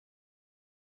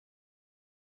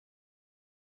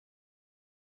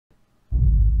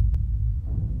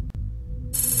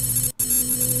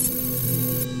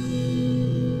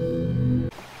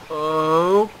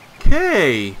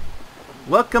Okay,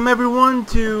 welcome everyone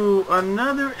to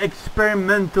another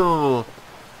experimental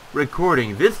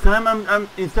recording. This time I'm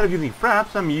instead of using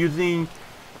fraps, I'm using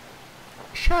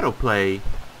Shadowplay.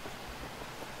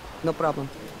 No problem.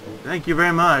 Thank you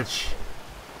very much.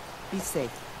 Be safe.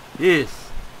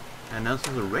 Yes. And also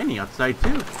it's raining outside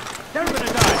too. They're gonna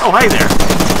die. Oh, hi there.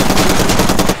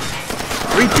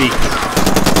 Creepy.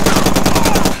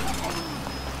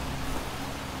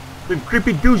 The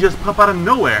creepy dude just pop out of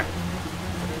nowhere.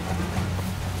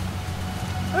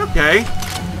 Okay.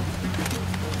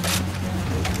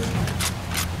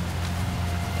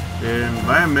 The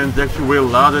environment's actually way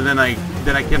louder than I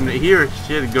can hear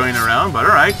shit going around, but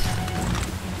alright.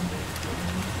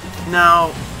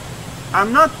 Now,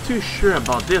 I'm not too sure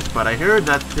about this, but I heard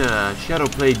that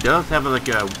Shadowplay does have like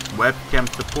a webcam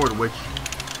support, which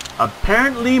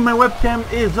apparently my webcam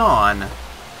is on.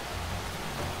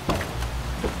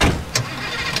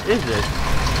 Is it?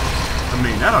 I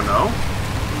mean, I don't know.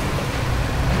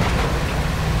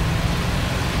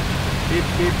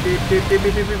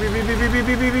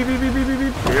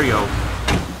 There you go.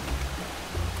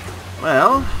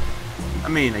 Well, I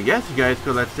mean, I guess you guys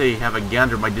could, let's say, have a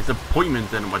gander my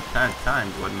disappointments and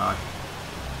times, whatnot.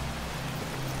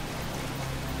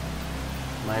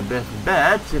 My best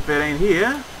bet, if it ain't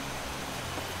here,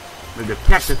 maybe the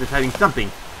cactus is hiding something.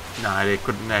 Nah, it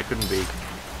couldn't be.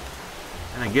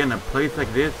 And again, a place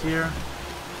like this here,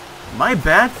 my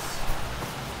bets.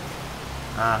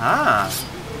 Aha.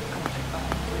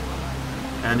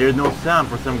 And there's no sound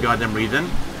for some goddamn reason.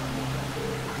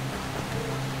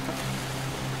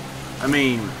 I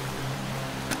mean,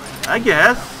 I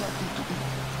guess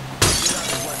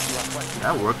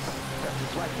that works.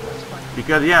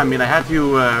 Because yeah, I mean, I had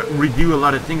to redo a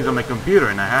lot of things on my computer,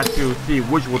 and I had to see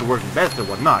which would work best or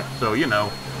whatnot. So you know.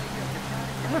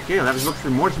 Okay, let's look for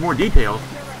more details.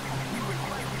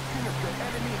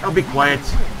 I'll be quiet.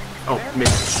 Oh,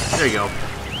 missed. There you go.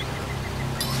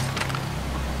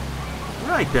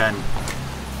 Right then.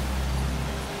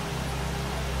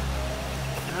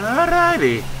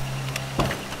 Alrighty.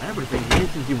 Everything here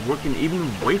seems to be working even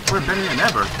way far better than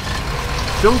ever.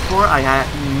 So far, I had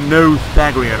no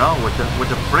staggering at all with the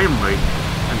frame rate.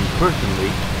 I mean,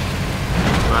 personally.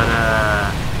 But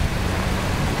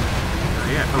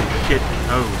yeah. Oh shit.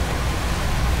 Oh.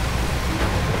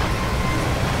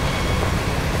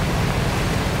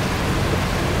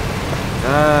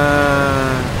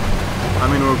 I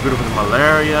mean, we're good with the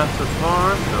malaria so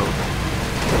far, so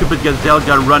stupid gazelle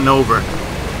got run over.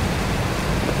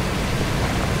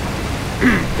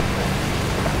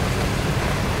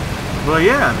 But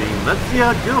yeah, I mean, let's see how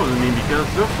it goes. I mean, because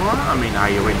so far, I mean,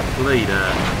 I already played,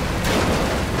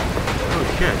 oh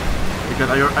shit. Because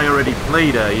I already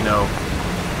played, you know,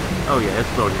 oh yeah,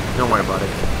 it's loading, don't worry about it.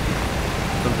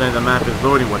 Sometimes the map is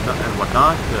loading and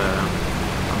whatnot. I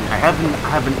mean, I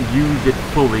haven't used it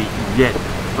fully yet,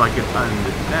 so I can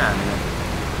understand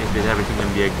if everything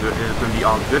gonna be good, it's gonna be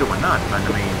all good or whatnot. But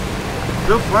I mean,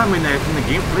 so far, I mean, I think the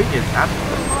gameplay is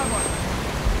absolutely.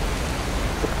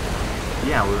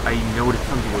 Yeah, well, I noticed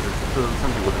something wasn't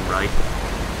right.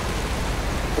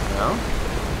 Well.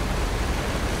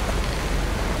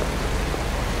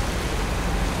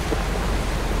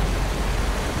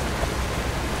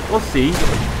 We'll see.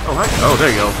 Oh, hi. Oh,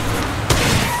 there you go.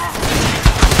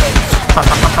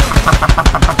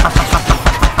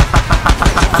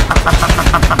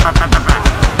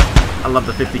 I love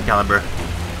the 50 caliber.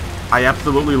 I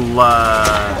absolutely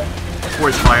love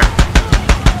force fire.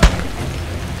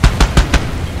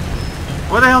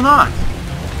 Why the hell not?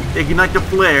 Ignite the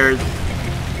flares.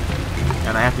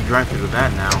 And I have to drive through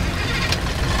that now.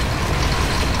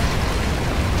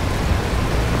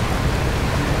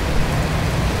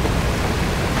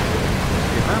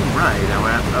 I'm right. If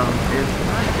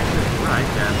I get this right,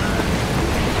 then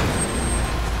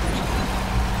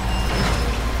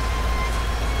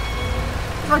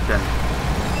right then.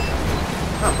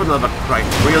 Oh, for the love of Christ,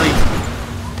 really?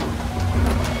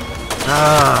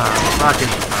 Ah, fucking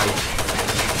Christ.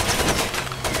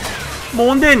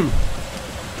 Mondin!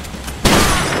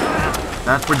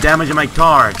 That's for damaging my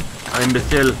car. I'm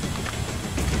imbecile.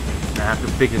 I have to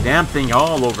fix the damn thing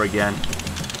all over again.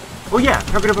 Oh yeah,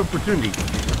 target of opportunity.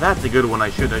 That's a good one. I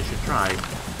should try.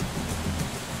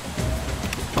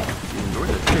 Where's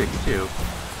the stick too?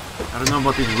 I don't know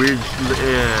about these weird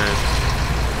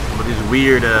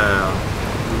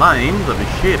lines of the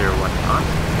shader or whatnot.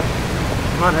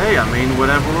 But hey, I mean,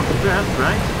 whatever works best,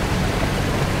 right?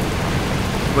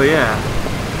 But yeah, I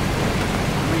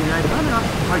mean, I found out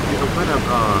quite a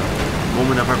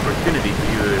moment of opportunity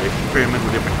to experiment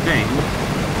with different things.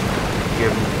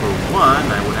 Given for one,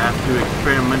 I would have to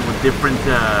experiment with different,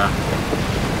 how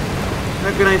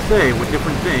can I say, with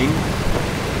different things.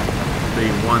 They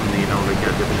one, you know, like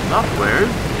different softwares,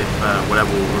 if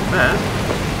whatever will work best.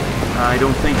 I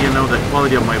don't think, you know, the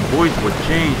quality of my voice would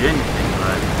change anything,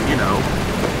 but, you know,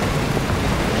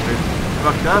 if it's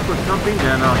fucked up or something,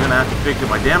 then I'm gonna have to fix it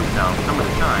my damn self some of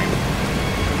the time.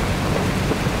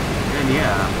 And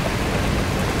yeah,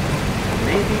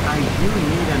 maybe I do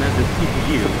need another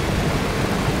CPU.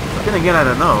 But then again, I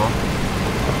don't know.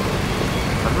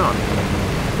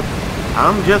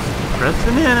 I'm just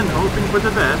pressing in and hoping for the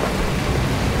best.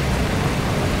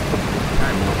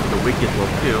 I'm hoping the weakest will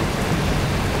too.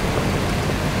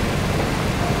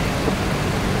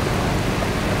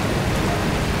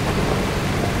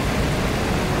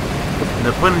 And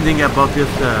the funny thing about this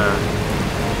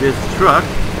this truck,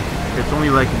 it's only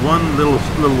like one little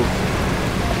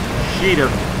sheet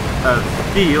of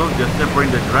steel just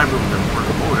separating the driver from the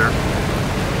motor. The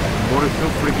motor's so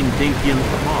freaking dinky and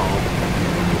small.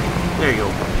 There you go,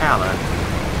 pallet.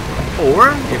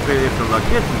 Or, if the luck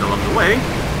hits me along the way,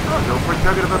 I'll go for a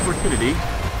target of opportunity.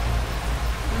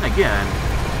 And again,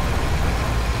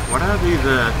 what are these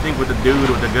thing with the dude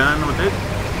with the gun with it?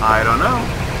 I don't know.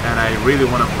 And I really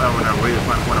want to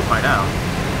find out.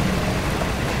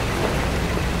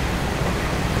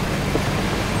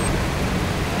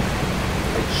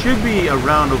 It should be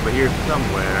around over here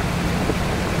somewhere.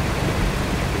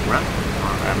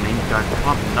 I mean, got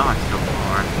top notch so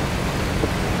far.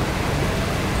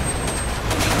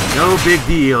 No big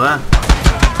deal, huh?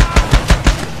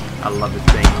 I love this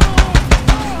thing.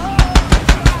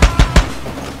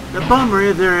 The bummer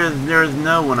is there is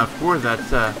no one. Of course, that's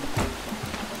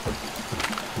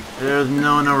there's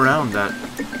no one around that.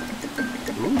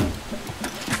 Ooh.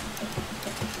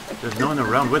 There's no one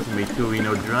around with me to, you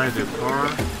know, drive the car.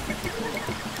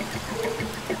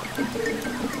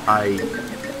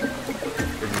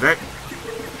 It's very...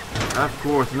 Of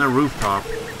course, on the rooftop.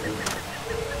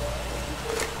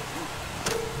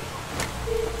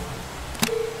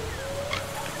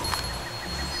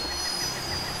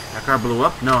 That car blew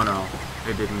up? No,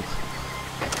 it didn't.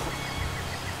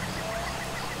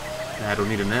 I don't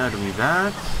need I don't need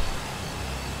that.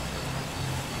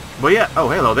 But yeah, oh,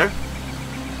 hello there.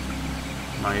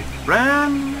 My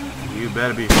friend, you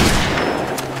better be...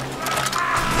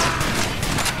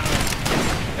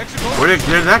 Where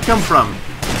did that come from?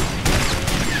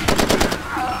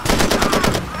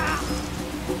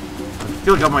 I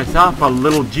still got myself a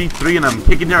little G3 and I'm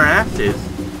kicking their asses.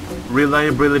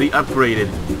 Reliability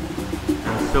upgraded.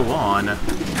 And so on.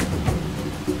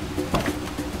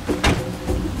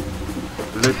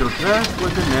 Little Press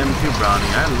with an M2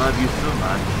 Brownie. I love you so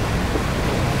much.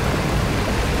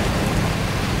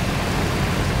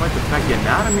 Despite the fact the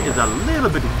anatomy is a little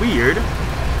bit weird.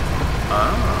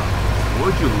 Oh,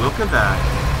 would you look at that?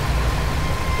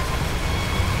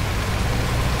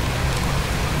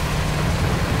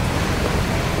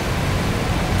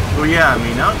 So yeah, I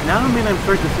mean now I'm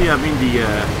starting to see, I mean the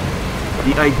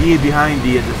idea behind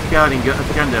the scouting the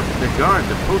guard,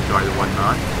 the post guard and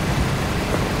whatnot.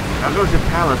 I'll go to the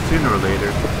palace sooner or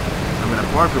later. I mean,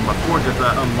 apart from, of course, just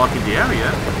unlocking the area,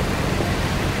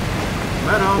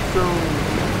 but also,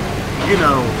 you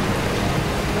know,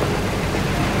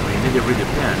 I mean, it really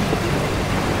depends.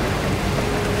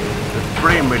 The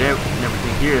frame rate and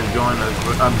everything here is going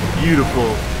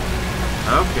beautiful.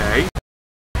 Okay.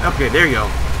 Okay, there you go.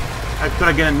 I thought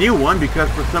I'd get a new one because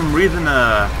for some reason,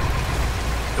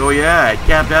 oh yeah, it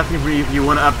kept asking for if you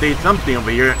want to update something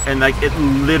over here, and like it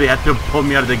literally had to pull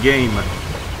me out of the game.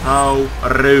 How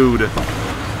rude.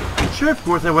 Sure, of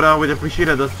course, I would always appreciate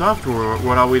that the software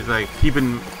would always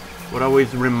would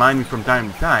always remind me from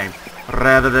time to time,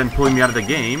 rather than pulling me out of the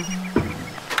game.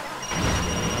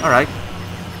 Alright.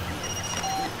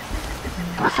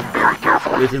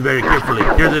 Listen very carefully.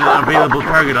 Here's an available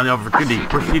target on the opportunity.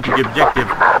 Proceed to the objective.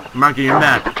 Marking your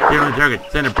map. Here on the target.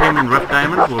 Send a payment rough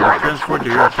diamonds will be transferred to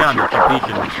your account at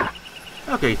completion.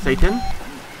 Okay, Satan.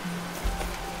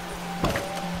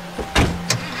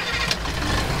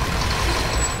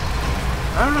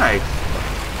 Alright.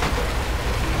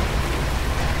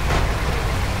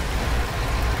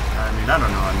 I mean, I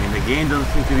don't know. I mean, the game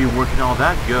doesn't seem to be working all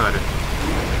that good.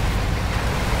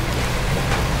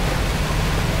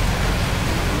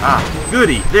 Ah,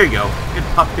 goody! There you go. It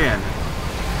popped in.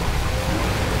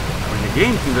 I mean, the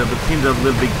game seems a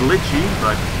little bit glitchy,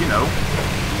 but, you know,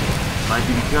 might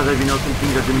be because of, you know, some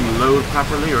things that didn't load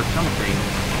properly or something.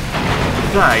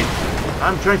 Besides,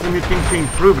 I'm trying some new things to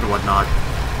improve and whatnot.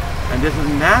 And this is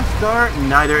NASCAR,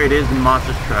 neither it is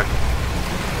Monster Truck.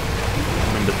 I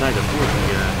mean, besides, of course,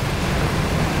 the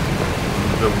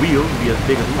the wheel be as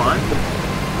big as one.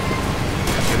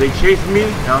 If they chase me,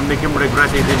 I'll make him regret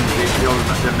they didn't. They'll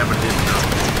never did so.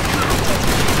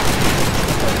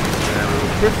 A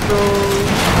little pistol.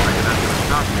 Like that's gonna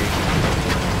stop me.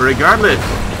 But regardless,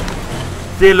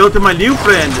 say hello to my new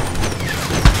friend.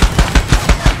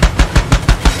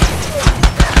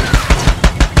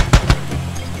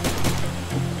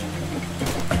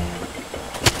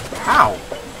 How?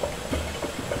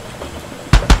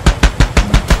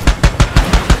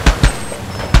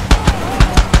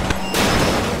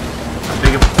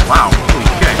 Wow, holy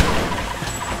shit.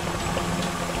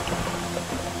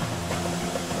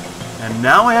 And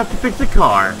now I have to fix the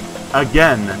car.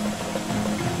 Again.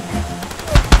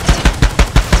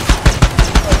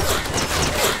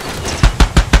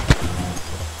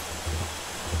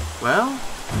 Well.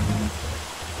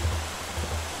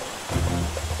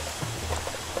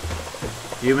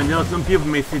 Even though some people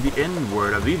may see the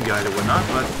N-word of these guys or whatnot,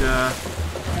 but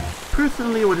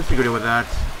personally I would disagree with that.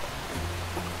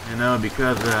 You know,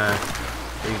 because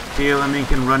they still,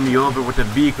 can run me over with a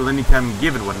vehicle anytime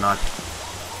given, whatnot.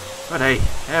 But hey,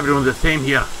 everyone's the same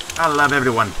here. I love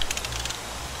everyone.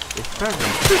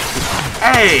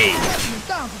 Hey!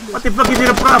 What the fuck is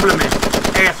your problem, man?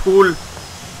 Asshole!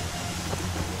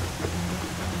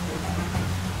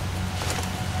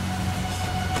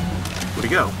 Where'd he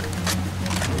go?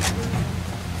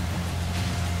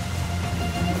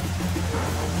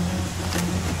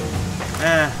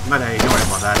 But hey, don't worry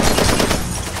about that.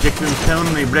 Sticks and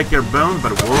stone may break your bones,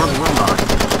 but words will not.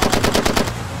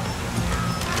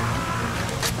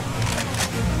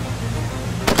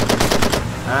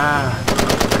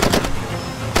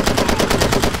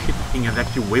 Shit, this thing is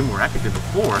actually way more accurate than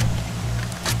before.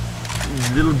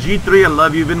 Little G3, I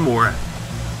love you even more.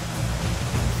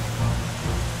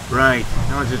 Right,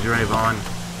 now let's just drive on.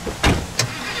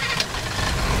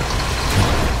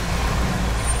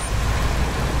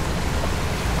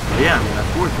 Yeah, of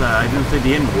course, I didn't say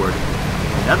the N-word.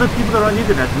 Other people that are on the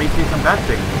internet may say some bad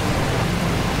things.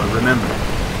 But remember,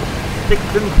 sticks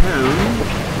and stones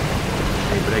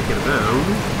may break your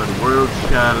bones, but words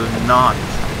shall not.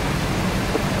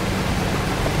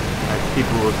 As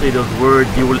people will say those words,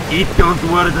 you will eat those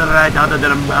words right out of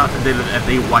their mouth as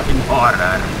they watch in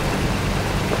horror.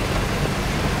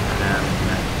 And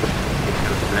it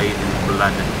shall play in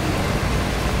blood.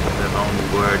 Their own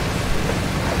words.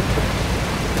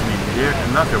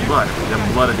 And not their blood, the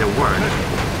blood of their word.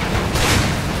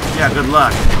 Yeah, good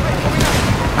luck.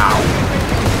 Ow.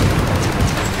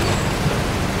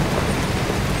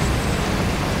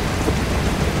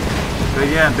 So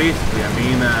yeah, basically,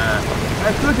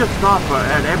 I could just stop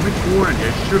at every corner and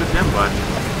just shoot at them, but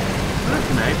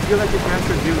listen, I feel like the guys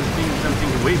could do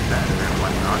something way better and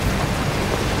whatnot.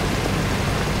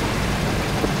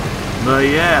 But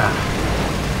yeah.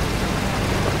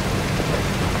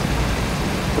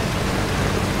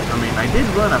 I did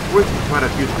run, of course, quite a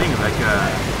few things, like,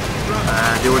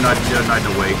 they were not in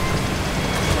the way.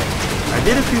 I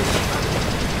did a few...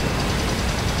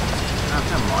 Oh,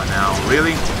 come on now,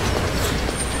 really?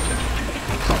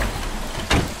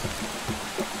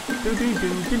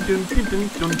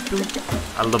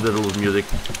 I love that little music.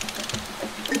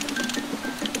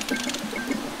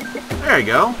 There you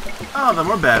go. Oh, then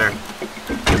we're better.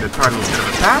 Give the car a little bit of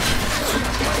a tap.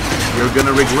 You're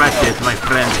gonna regret this, my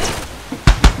friend.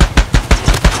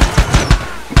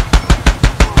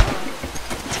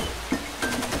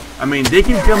 They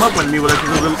can come up with me with a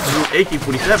little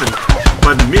AK-47,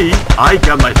 but me, I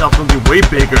got myself something way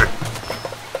bigger.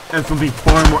 And something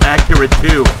far more accurate,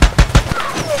 too.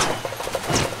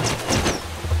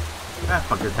 Ah,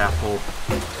 fuck this asshole.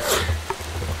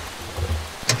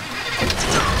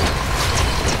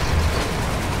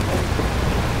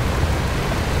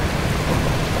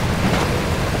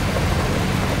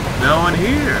 No one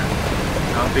here.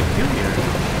 How peculiar.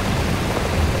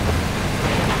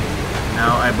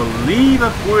 Now, I believe,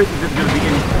 of course, this is going to be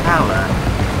in Kala.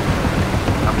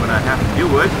 I'm going to have to do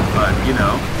it, but, you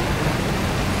know.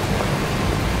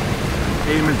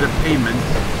 Payments are payments.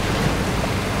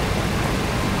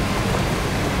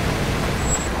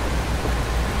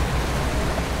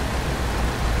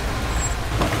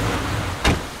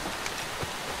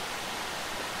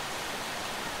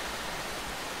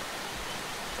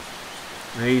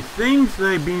 They think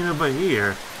they've been over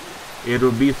here. It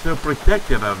would be so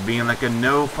protective of being like a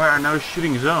no fire, no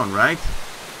shooting zone, right?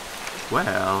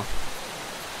 Well,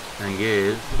 thing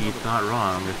is, he's not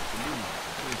wrong.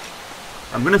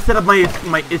 I'm gonna set up my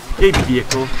escape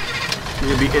vehicle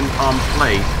to be in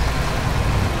place.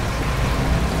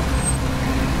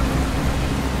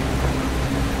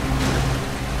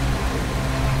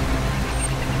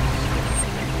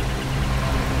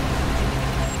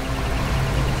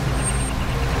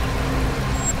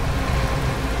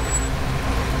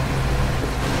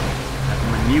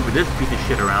 new with this piece of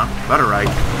shit around. But alright.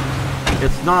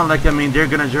 It's not like, I mean, they're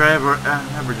gonna drive or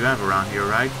never drive around here,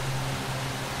 right?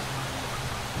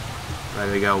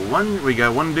 Right, we got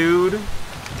one dude.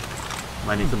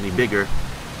 Might need something bigger,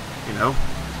 you know.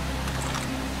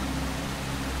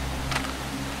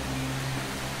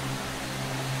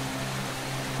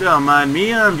 Don't mind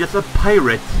me, I'm just a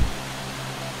pirate.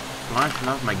 Flashing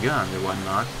off my gun and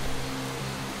whatnot.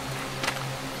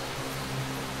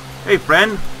 Hey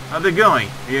friend, how's it going?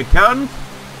 Are you an accountant?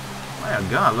 My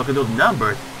god, look at those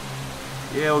numbers.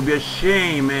 Yeah, it would be a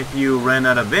shame if you ran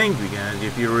out of ink, because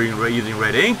if you were using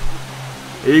red ink,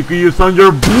 you could use some of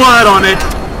your blood on it!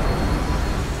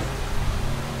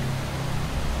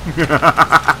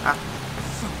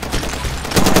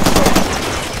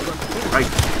 Right.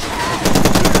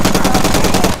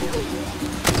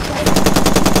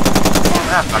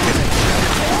 Ah, fuck it.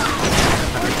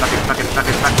 Fuck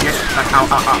it.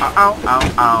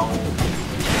 Ow.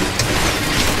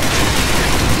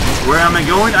 Where am I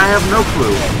going? I have no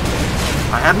clue.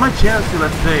 I had my chance to,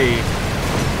 let's say,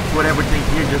 put everything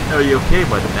here just okay,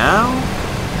 but now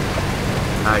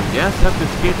I guess I have to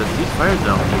escape the ceasefire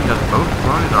zone because both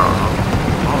parties are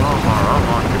all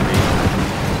on to me.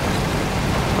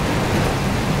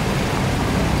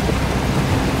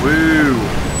 Woo!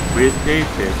 We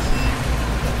escaped it.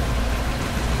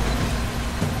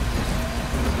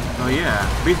 Oh yeah,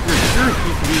 basically the church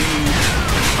needs to be...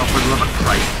 Oh, for the love of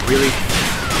Christ, really?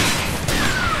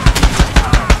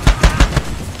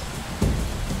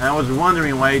 I was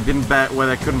wondering why I couldn't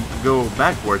go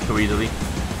backwards so easily.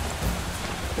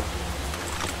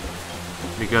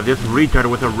 Because this retard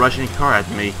was a rushing car at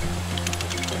me.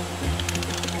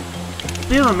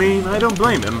 Still, I mean, I don't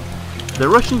blame him. The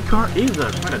Russian car is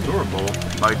quite adorable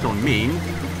by its own means,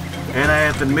 and I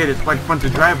have to admit it's quite fun to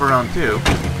drive around too.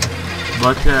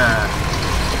 But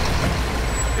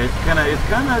it kind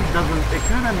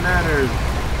of matters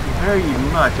very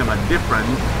much of a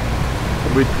difference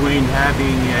between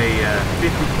having a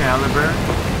 50 caliber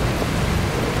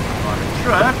on a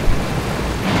truck.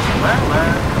 Well,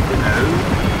 you know.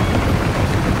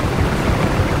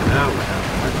 Oh well,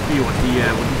 let's see what these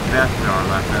bastards are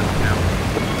left us now.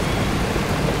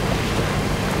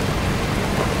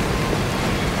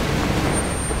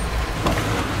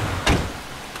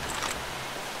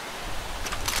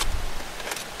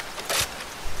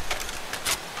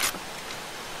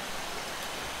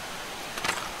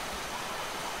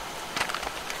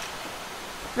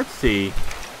 Let's see.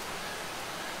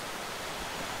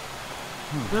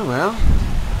 Oh well.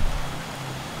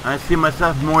 I see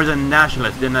myself more as a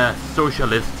nationalist than a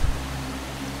socialist.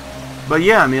 But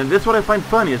yeah, I mean, this is what I find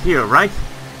funny is here, right?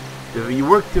 You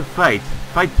work to fight,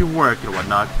 fight to work and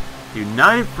whatnot.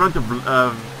 United Front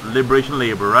of Liberation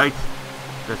Labor, right?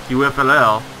 That's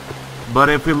UFLL. But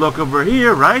if we look over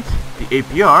here, right? The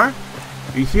APR.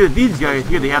 You see that these guys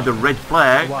here, they have the red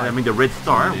flag, I mean the red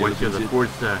star, which is of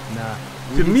course,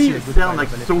 to me it sounds like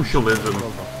socialism.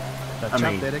 I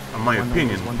mean, in my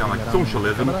opinion, it sounds like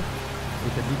socialism.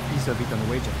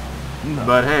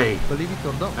 But hey,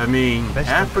 I mean,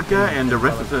 Africa and the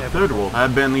rest of the third world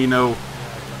have been, you know,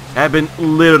 have been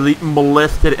literally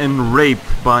molested and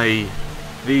raped by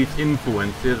these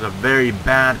influences of very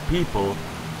bad people.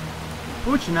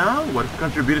 Which now, what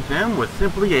contributed to them was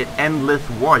simply an endless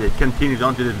war that continues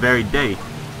on to this very day.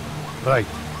 Right.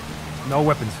 No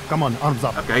weapons. Come on, arms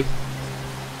up. Okay.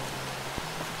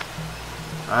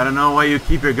 I don't know why you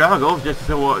keep your goggles, just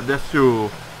to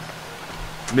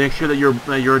make sure that you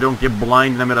don't get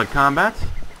blind in the middle of combat.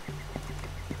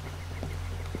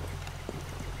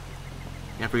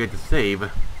 Can't forget to save.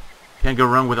 Can't go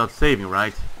wrong without saving,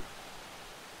 right?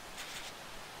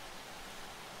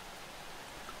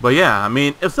 But yeah, I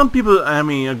mean, if some people, I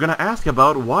mean, are gonna ask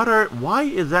about why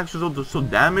is actually so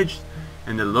damaged,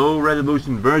 and the low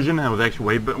resolution version was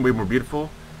actually way more beautiful.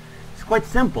 It's quite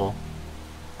simple.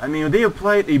 I mean, they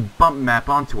applied a bump map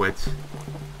onto it.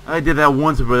 I did that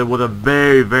once, but it was a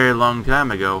very long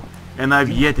time ago, and I've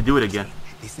yet to do it again.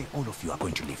 They say all of you are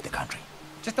going to leave the country.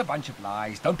 Just a bunch of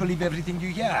lies. Don't believe everything you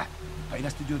hear. Paid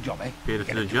us to do a job, eh? Paid us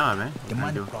to do a job, eh? The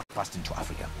money brought fast into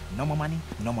Africa. No more money,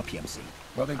 no more PMC.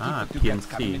 Well, then keep the two guns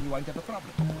coming and you won't have a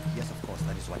problem. Yes, of course,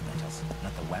 that is what matters.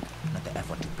 Not the weapon, not the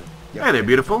effort to build. Hey, they're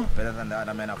beautiful. Better than the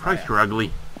other men of Christ, you're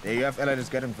ugly. The UFL is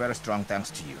getting very strong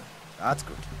thanks to you. That's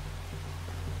good.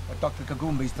 What Dr.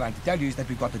 Kagumba is trying to tell you is that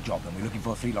we've got the job and we're looking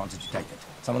for a freelancer to take it.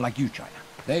 Someone like you, China.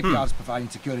 The APR is providing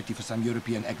security for some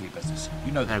European agribusiness.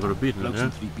 You know that. Blokes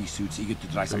in three-piece suits eager to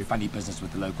try some funny business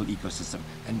with the local ecosystem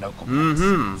and no complaints.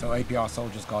 So APR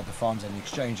soldiers guard the farms and in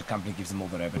exchange the company gives them all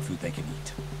the rabbit food they can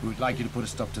eat. We would like you to put a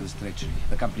stop to this treachery.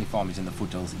 The company farm is in the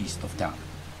foothills east of town.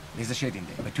 There's a shed in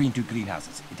there, between two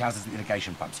greenhouses. It houses the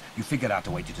irrigation pumps. You figure out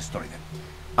a way to destroy them.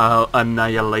 I'll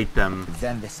annihilate them.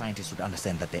 Then the scientists would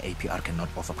understand that the APR cannot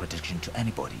offer protection to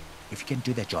anybody. If you can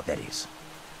do their job, that is.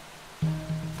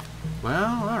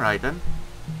 Well, alright then.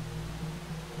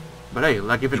 But hey,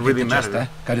 like if it You really get the matters.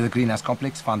 gist, go to the greenhouse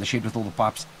complex, find the shed with all the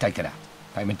pipes, take it out.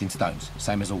 Payment in stones,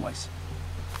 same as always.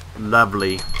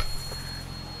 Lovely.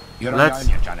 You're on your own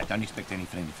here, China. Don't expect any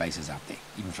friendly faces out there,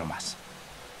 even from us.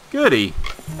 Goody.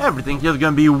 Everything's just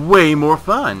gonna be way more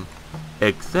fun.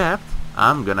 Except,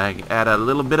 I'm gonna add a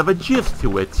little bit of a gist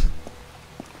to it.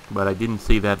 But I didn't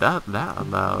say that out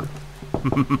loud.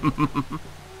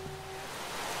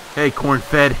 Hey,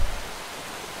 corn-fed.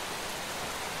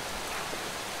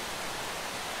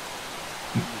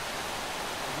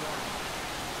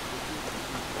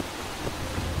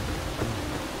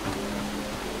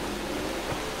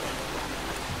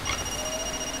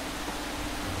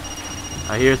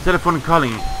 I hear a telephone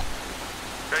calling.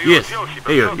 Yes,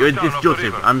 hey, it's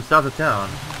Joseph. I'm south of town.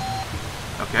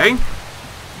 Okay.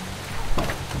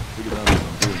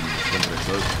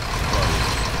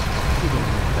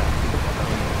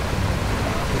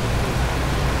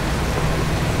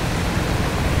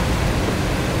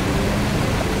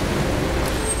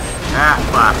 Ah,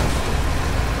 fuck.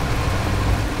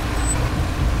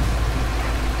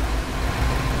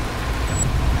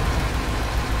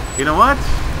 You know what?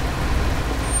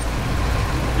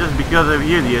 Just because of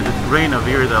here, the terrain of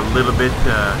here is a little bit,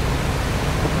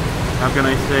 how can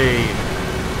I say,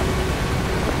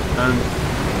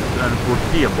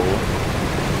 unforeseeable.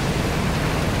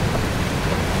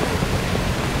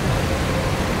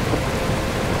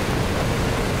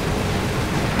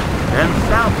 And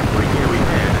southward here we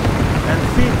head, and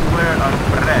see where our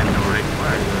friend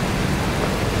requires us.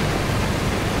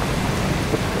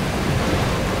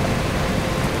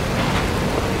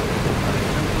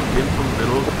 Simple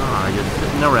little car just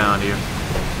sitting around here.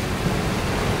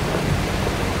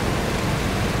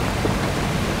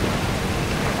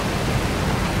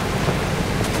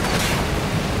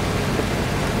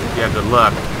 Yeah, good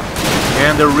luck.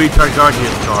 And the retard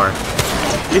Guardian's car.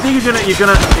 You think you're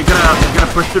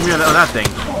gonna push through me on that thing?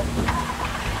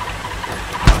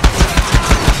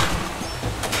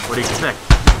 What do you expect?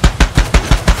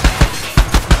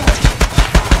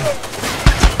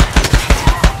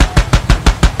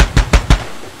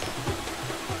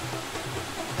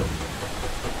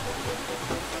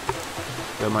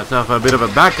 Got myself a bit of a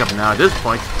backup now at this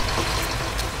point.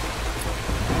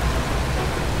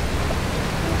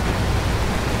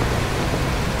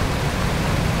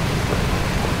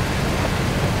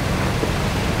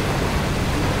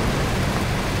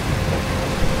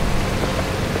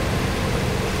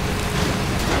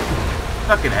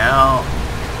 Fucking hell.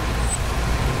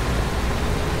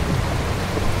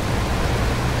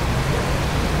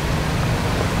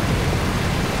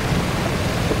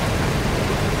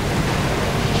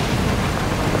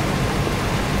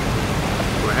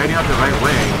 Heading out the right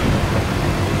way.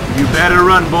 You better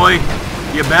run, boy.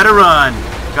 You better run.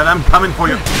 Because I'm coming for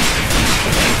you.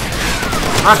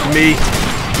 Fuck me.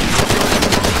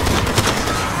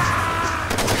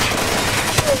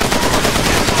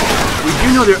 We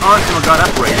do know their arsenal got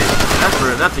upgraded.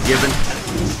 That's a given.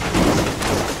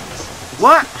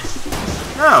 What?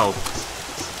 No.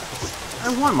 I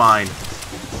want mine.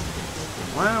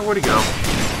 Well, where'd he go?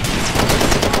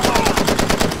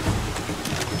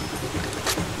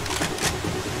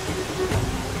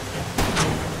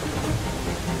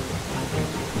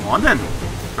 Come on then,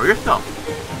 show yourself.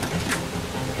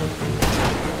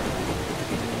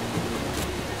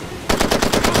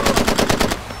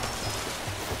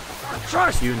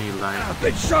 Trust! Puny line.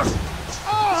 Big shot!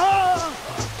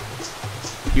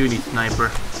 Puny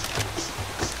sniper.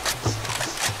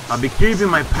 I'll be keeping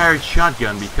my pirate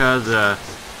shotgun because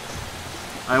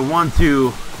I want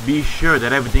to be sure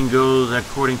that everything goes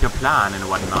according to plan and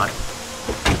whatnot.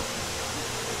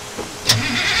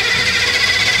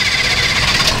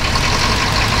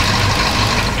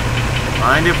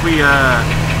 Mind if we,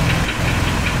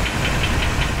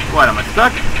 what, am I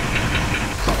stuck?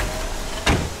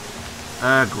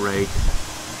 Ah, great.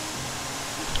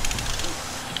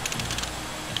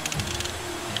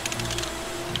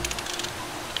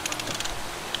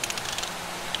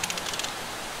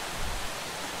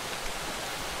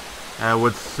 I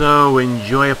would so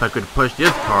enjoy if I could push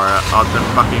this car off the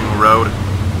fucking road.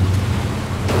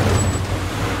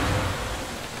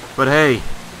 But hey,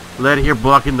 let it here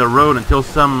blocking the road until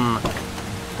some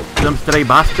stray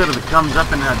bastard comes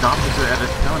up and adopts it at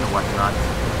its town and whatnot.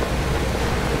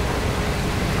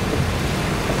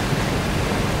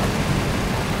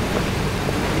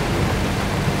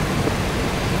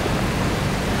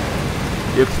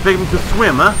 You expect me to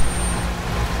swim, huh?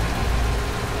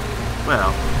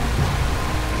 Well,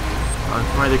 as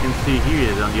far as I can see here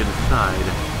is on the other side.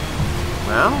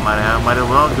 Well, might as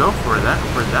well go for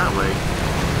that way.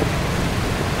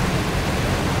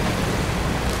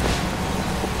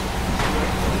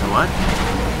 You know what?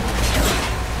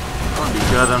 Well,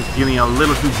 because I'm feeling a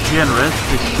little too generous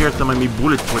to share some of my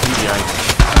bullets with you guys.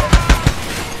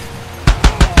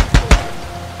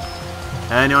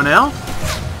 Anyone else?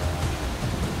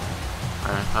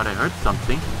 I thought I heard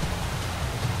something.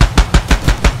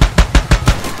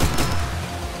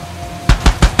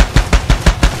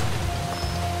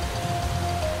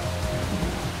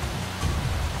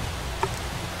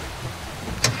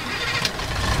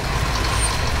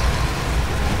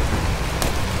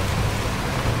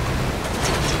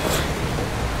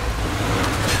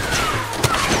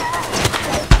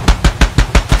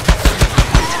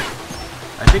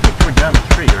 I think it tore down a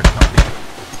tree or something.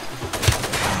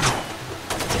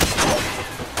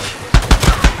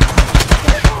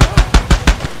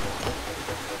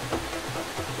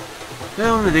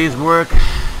 Well, the day's work.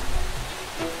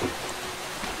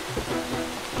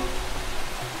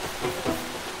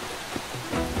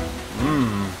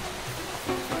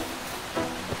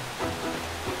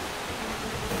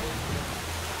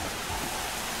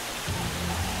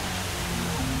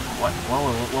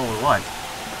 What?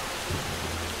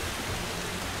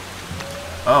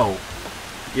 Oh.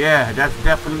 Yeah, that's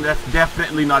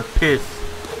definitely not piss.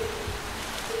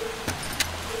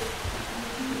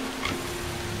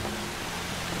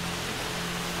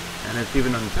 And it's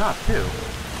even on top too.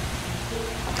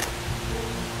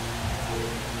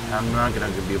 I'm not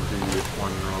gonna be able to do this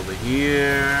one over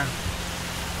here.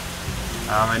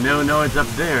 I know it's up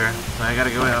there, so I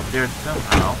gotta go up there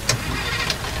somehow.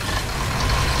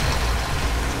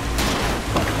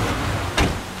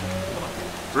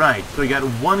 Right, so we got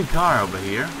one car over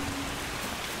here.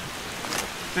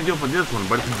 I'm gonna go for this one,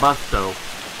 but it's a bus though.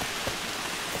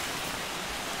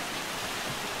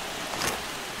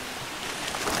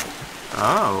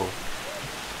 Oh.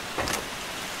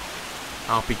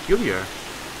 How peculiar.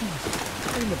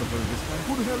 I never heard of this guy.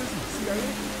 Who the hell is he? CIA?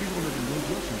 People live in New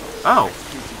York. Oh.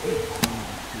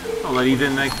 Well, that he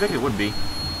didn't expect it would be.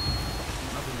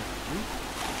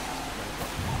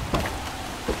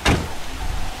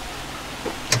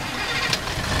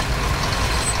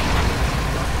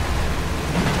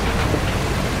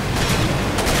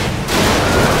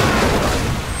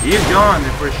 He's gone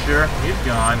for sure. He's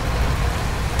gone.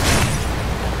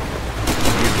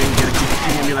 You think you're gonna keep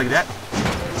shooting at me like that?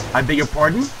 I beg your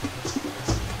pardon?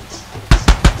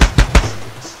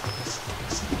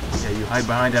 Yeah, you hide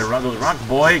behind that rock,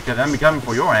 boy, because I'm coming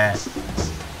for your ass.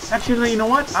 Actually, you know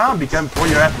what? I'll be coming for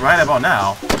your ass right about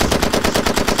now.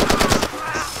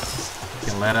 You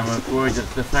can let him, of course,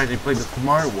 just decide to play the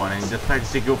smart one and decide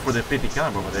to go for the 50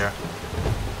 caliber over there.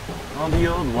 On the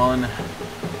old one.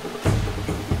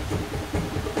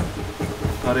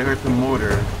 Thought I heard some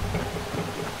motor.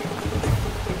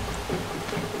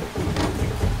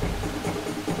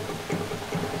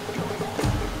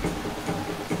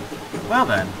 Well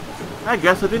then, I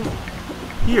guess I didn't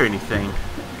hear anything.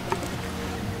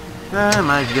 I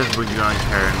might just be going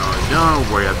paranoid. Don't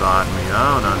worry about me.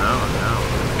 Oh, no.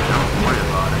 Don't worry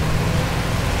about it.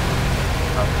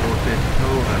 Of course it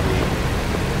totally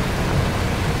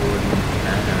wouldn't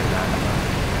matter that much.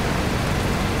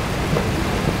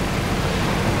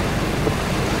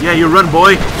 Yeah, you run,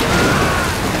 boy.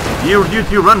 You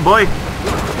two run, boy.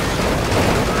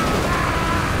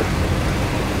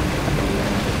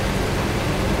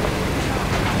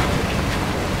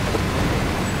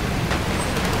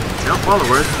 No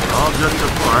followers, all just so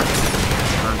far.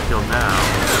 Until now.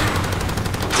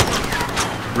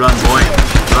 Run, boy.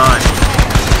 Run.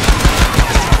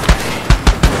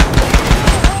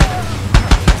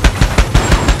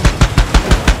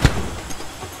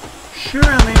 Sure, I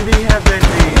mean, they have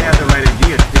the right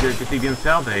idea to see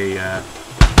themselves. They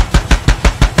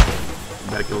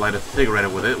better go light a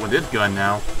cigarette with this gun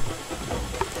now.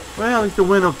 Well, at least the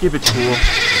wind will keep it cool.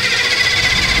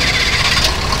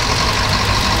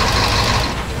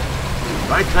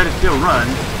 Right side is still run.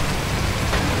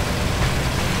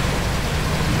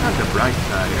 Not the bright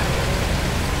side.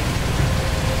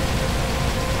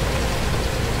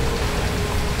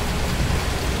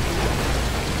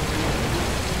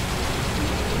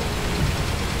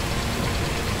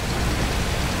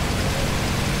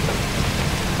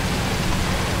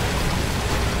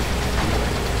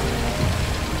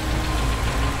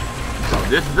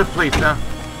 This is the place, huh?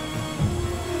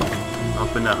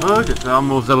 Open the hood, it's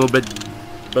almost a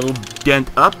little dent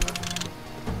up.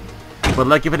 But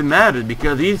like if it mattered,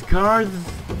 because these cars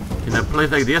In a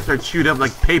place like this, are chewed up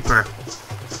like paper.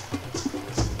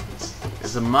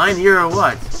 Is it mine here or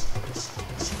what?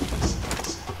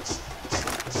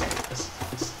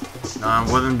 No, I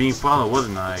wasn't being followed,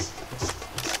 wasn't I?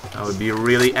 I would be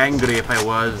really angry if I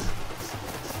was.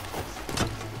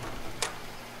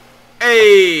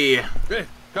 Hey! Hey,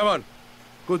 come on.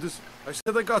 Good. I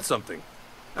said I got something.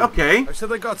 Okay. I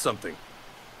said I got something.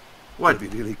 What? It'll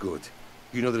be really good.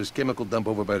 You know there's chemical dump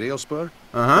over by rail spur?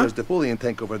 Uh-huh. There's the Napoleon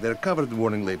tank over there covered with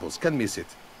warning labels. Can't miss it.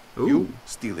 Ooh. You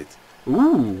steal it.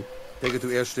 Ooh. Take it to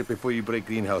airstrip before you break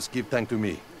greenhouse. Give tank to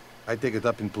me. I take it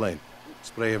up in plane.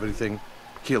 Spray everything.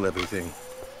 Kill everything.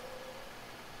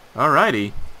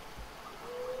 Alrighty.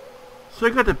 So I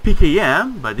got the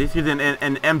PKM, but this is an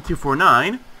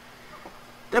M249.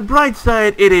 The bright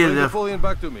side, it is Bring a... Napoleon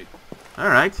back to me.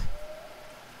 Alright.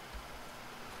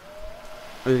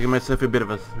 I'll give myself a bit of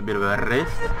a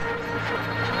rest.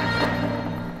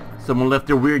 Someone left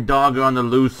their weird dog on the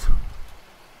loose.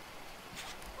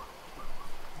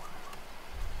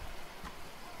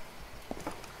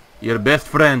 Your best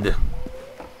friend.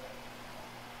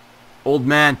 Old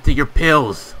man, take your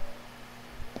pills.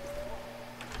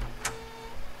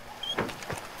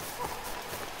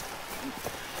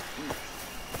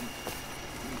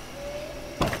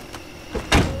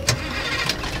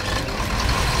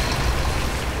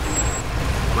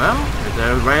 Well, it's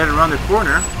right around the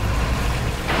corner.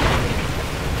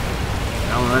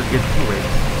 Now let's get to it.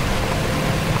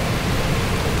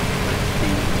 Let's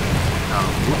see. I'm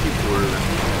looking for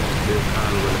this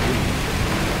kind of thing.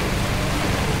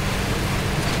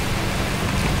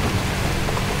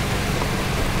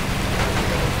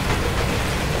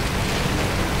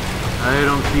 I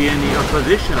don't see any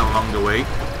opposition along the way,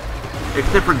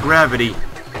 except for gravity.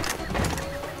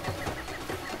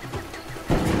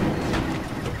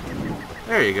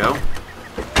 There you go.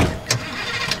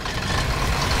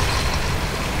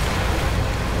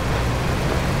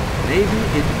 Maybe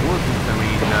it wasn't,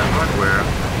 hardware.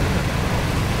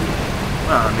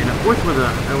 Well, I mean, of course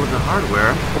there was a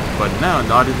hardware, but now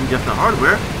not isn't just the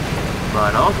hardware,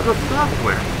 but also the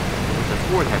software. Which of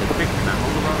course had to fix that a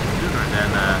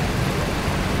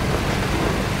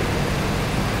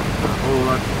whole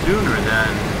lot sooner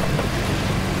than,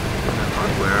 the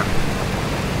hardware.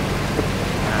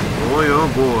 And boy, oh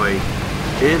boy,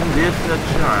 isn't this a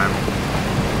charm?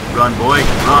 Run, boy,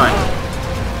 run!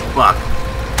 Fuck.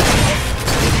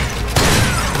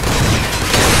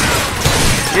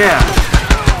 Yeah,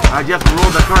 I just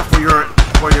rolled the car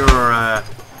for your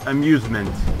amusement.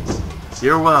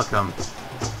 You're welcome.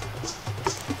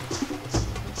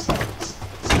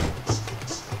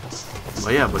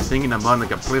 But yeah, but thinking about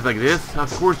like a place like this,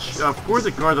 of course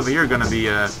the cars over here are gonna be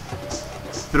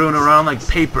thrown around like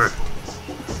paper.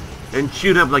 And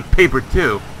chewed up like paper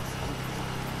too.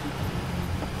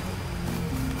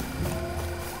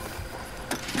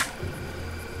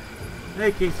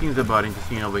 Hey, seems about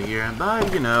interesting over here,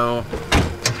 but you know,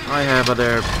 I have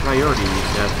other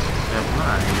priorities that's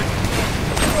mine.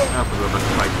 That was a little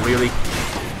fight, really.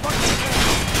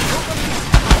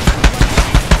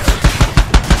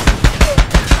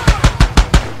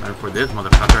 And for this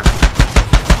motherfucker.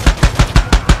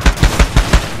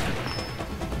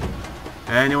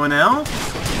 Anyone else?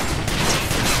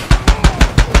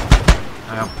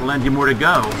 I have plenty more to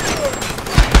go.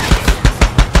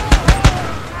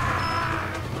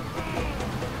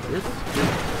 This.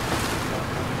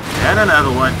 And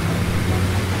another one.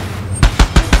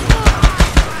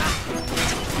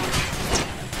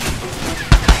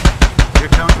 You're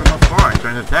coming from afar and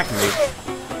trying to attack me.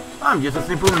 I'm just a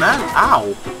simple man.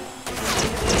 Ow!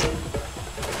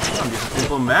 I'm just a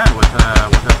simple man with a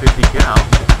 50 cal.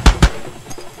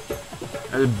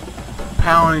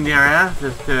 Pounding their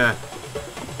asses to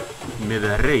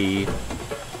misery.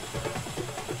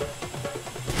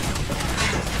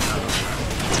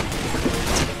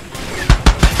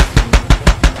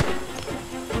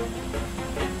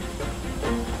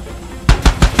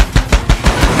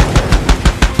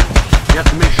 You have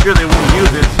to make sure they won't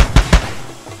use it.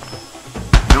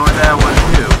 Nor that one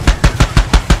too.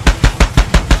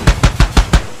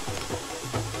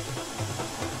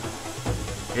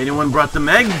 Anyone brought some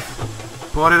eggs?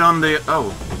 Put it on the...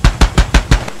 oh.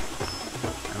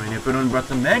 I mean, if anyone brought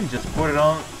some eggs, just put it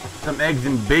on some eggs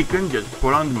and bacon, just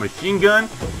put on the machine gun,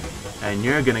 and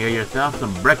you're gonna get yourself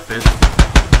some breakfast.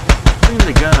 Clean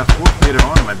the gun, of course, later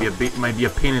on might be a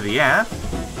pain in the ass.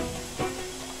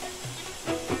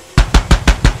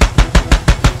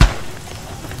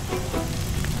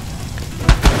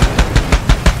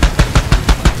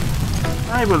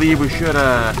 I believe we should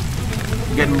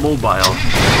get mobile.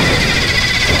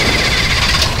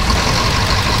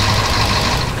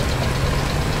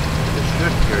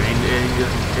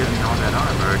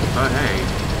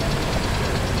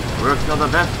 all the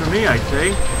best for me, I'd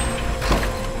say.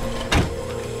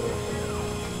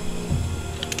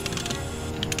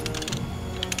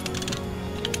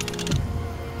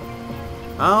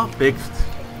 Well, fixed.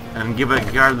 And give a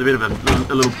guard a bit of a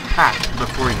little pat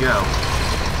before we go.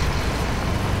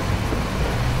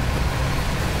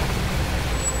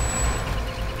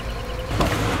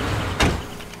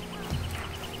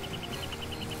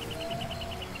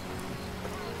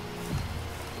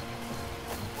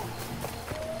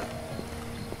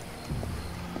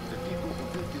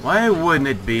 Why wouldn't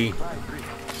it be?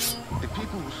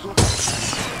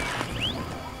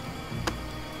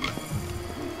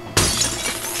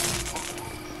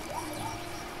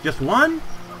 Just one?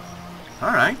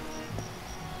 Alright.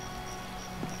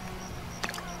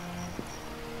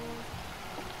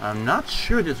 I'm not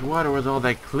sure this water was all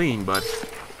that clean, but...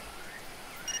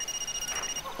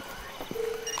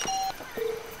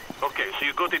 Okay, so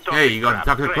you got to talk Hey, you got to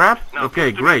talk to the crab?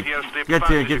 Okay, great. Get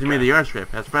to me the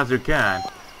airstrip as fast as you can.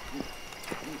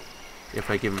 If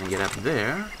I can get up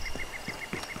there.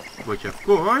 Which, of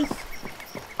course,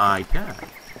 I can.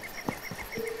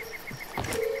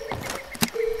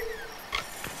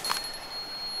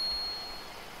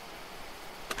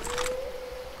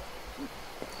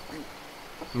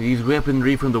 These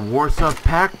weaponry from the Warsaw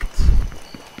Pact,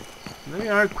 they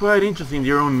are quite interesting in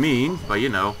their own means, but you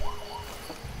know,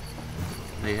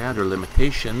 they have their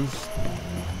limitations.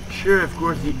 Sure, of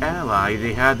course, the Allies,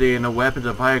 they had weapons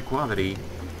of higher quality.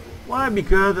 Why?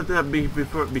 Because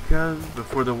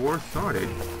before the war started,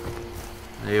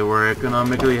 they were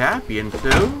economically happy, and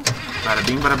so, bada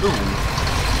bing, bada boom.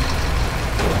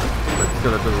 But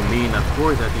still, that doesn't mean, of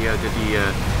course, that the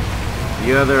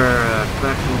other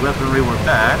faction weaponry were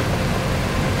bad,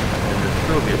 and the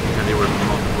Soviets, because they were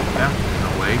multiple factions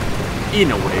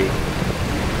in a way.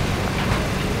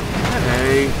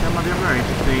 Hey, some of them are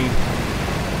interesting.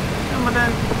 Some of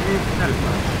them, not as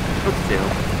much, but still.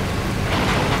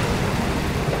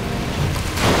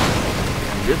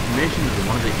 And this mission is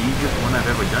one of the easiest one I've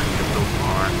ever done here so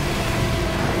far.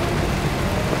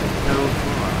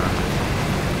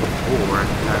 Or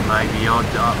that might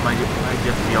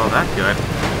just be all that good.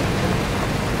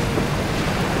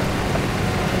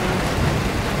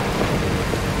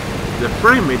 The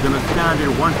frame rate's on a standard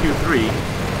 123.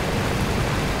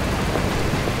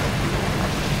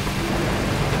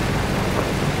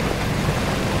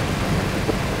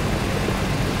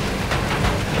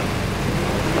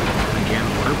 Again,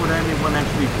 why would anyone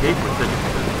actually pay for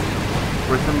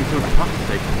something so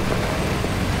toxic?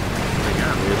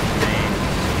 Again, this thing.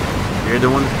 You're the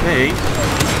one to pay,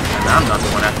 and I'm not the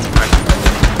one asking questions.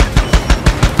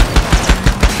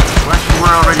 Question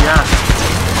we're already asked.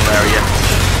 Hilarious.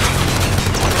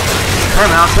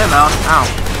 Time out, ow.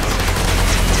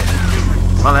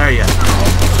 Malaria,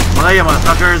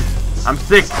 motherfuckers. I'm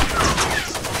sick.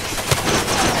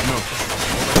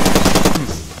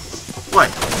 What?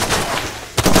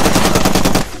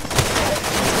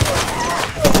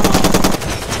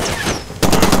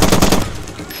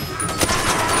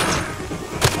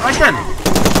 Right then.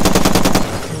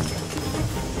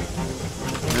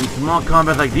 In small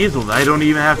combat like these ones, I don't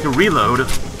even have to reload.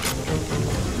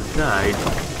 Besides,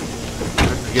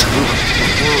 let's get moving.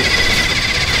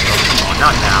 Oh, come on,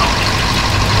 not now.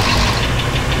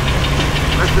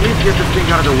 Let's at least get this thing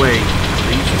out of the way. At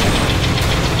least.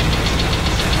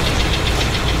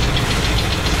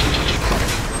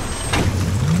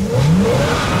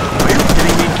 Are you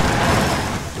kidding me?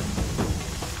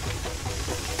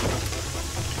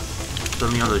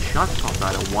 Suddenly all the shots pop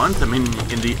out at once. I mean,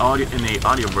 in the audio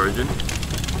version.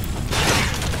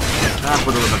 Ah,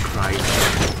 for the love of Christ!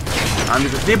 I'm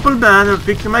just a simple man who's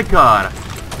fixing my car.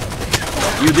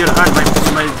 You did hurt my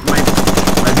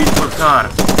beautiful car.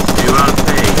 You will all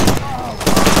pay.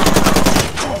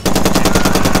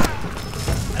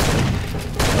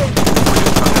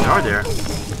 What are there?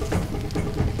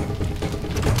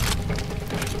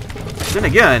 Then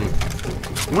again,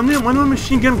 when a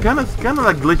machine gun kind of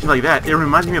like glitches like that, it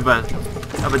reminds me of a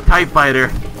TIE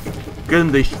fighter.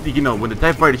 When the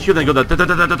TIE fighter shoots and go the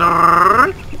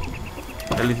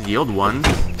at least the old ones. I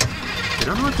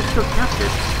don't know if they still kept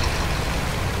it.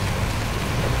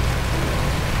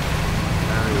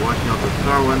 Watching all the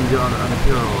Star Wars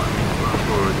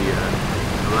for the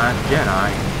Last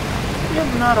Jedi.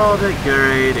 It's not all that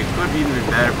great. It could be even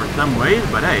better for some ways,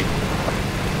 but hey.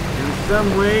 In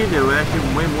some way, they were actually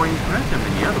way more impressive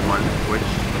than the other ones, which,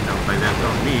 by that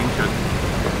don't mean should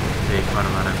take quite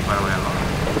a way along.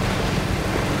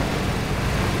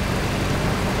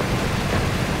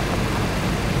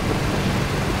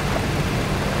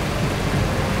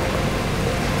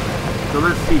 So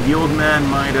let's see, the old man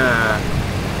might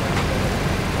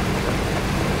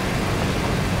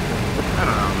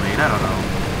I don't know.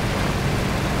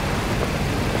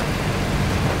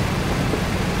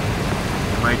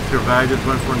 I might survive this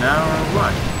one for now or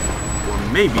what? Or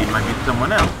maybe it might be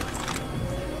someone else.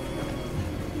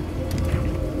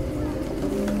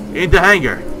 In the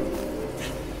hangar.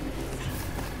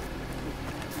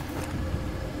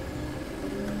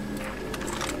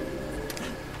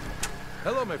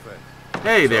 Hello, my friend.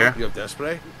 Hey there. You have death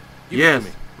spray? Give it Yes, to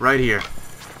me. right here.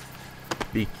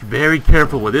 Be very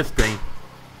careful with this thing.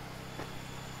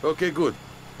 Okay, good.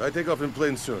 I take off in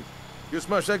plane soon. You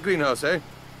smash that greenhouse, eh?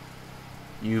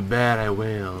 You bet I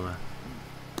will.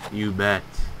 You bet.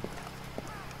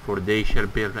 For they shall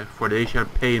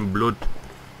pay in blood.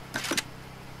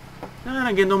 And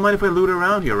again, don't mind if I loot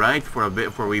around here, right? For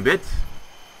a wee bit.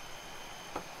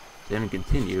 Then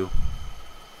continue.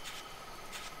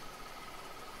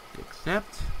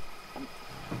 Accept.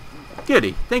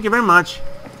 Goody. Thank you very much.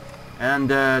 And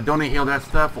don't inhale that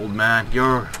stuff, old man.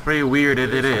 You're pretty weird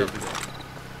as it is.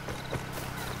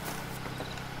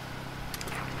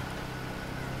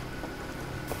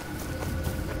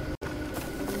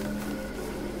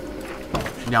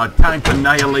 Now time to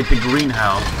annihilate the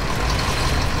greenhouse.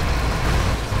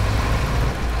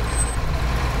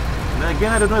 And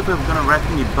again, I don't know if I'm gonna wreck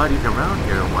anybody around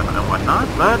here or whatnot,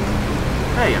 but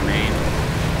hey, I mean,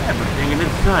 everything in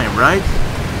its time, right?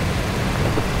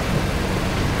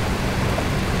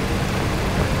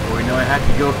 We know I had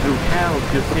to go through hell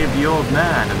to save the old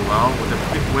man as well.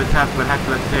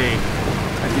 Let's say,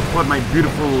 I just put my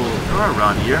beautiful car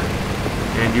around here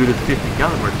and use this 50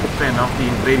 caliber to fend off the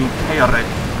invading pirates.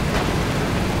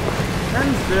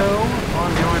 And so, on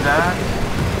doing that,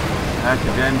 I had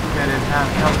to then try to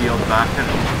help the old bastard.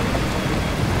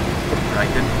 Right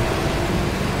then.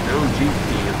 No GC,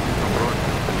 it's just a road.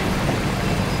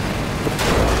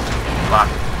 Fuck.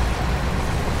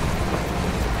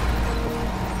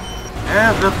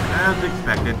 As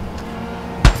expected.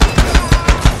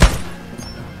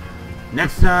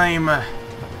 Next time,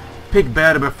 pick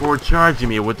better before charging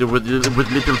me with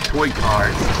little toy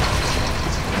cars.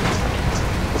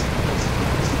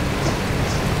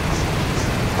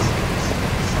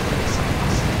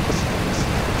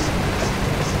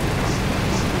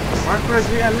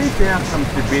 FarCry, at least they have some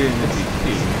stability in the DC.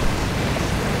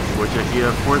 Which I hear,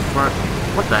 of course,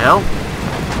 what the hell?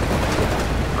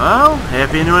 Well,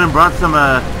 if anyone brought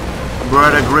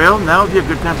a grill, now would be a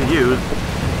good time to use.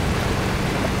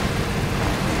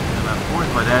 And of course,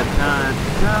 by that time,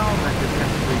 I could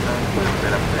actually put a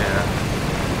bit up there.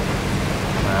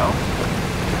 Well,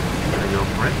 gotta go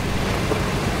for it.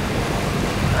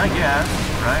 I guess,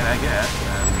 right? I guess.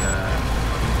 And,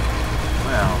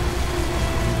 well,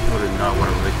 totally not what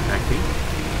I was expecting.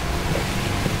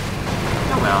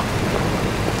 Oh well.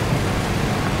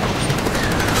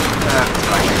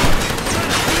 Right.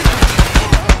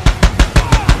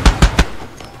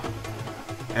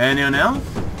 Anyone else?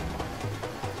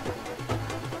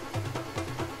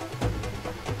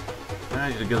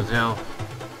 Alright, the gazelle.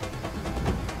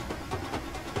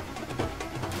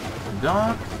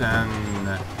 Dogs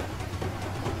and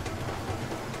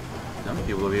some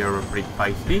people here are pretty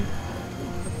feisty.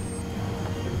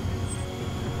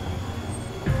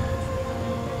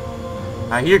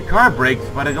 I hear car brakes,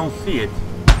 but I don't see it.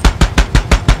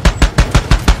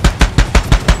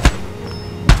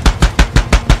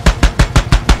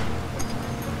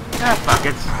 Ah, fuck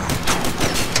it.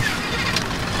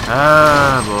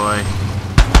 Ah, boy.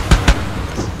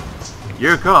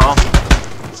 Your call.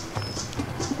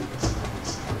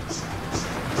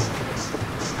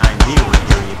 I knew it was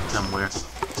hearing it somewhere.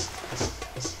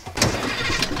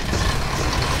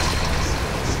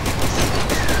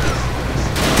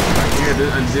 I hear a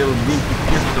little dinky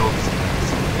pistol.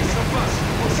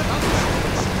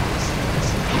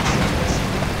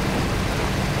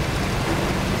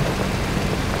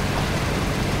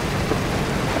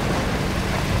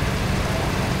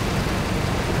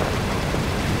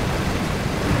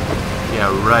 Yeah,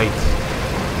 right.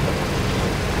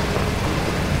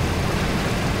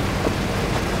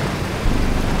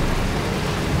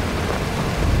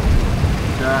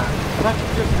 What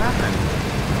just happened?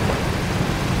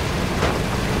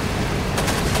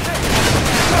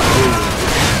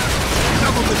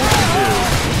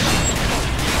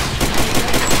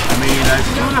 I mean, I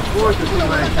could afford to do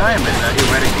my time and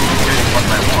eradicate getting what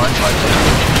I want, but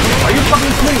are you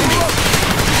fucking kidding me?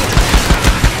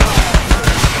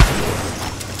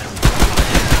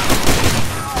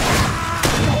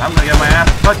 I'm gonna get my ass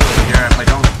fucked over here if I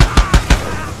don't.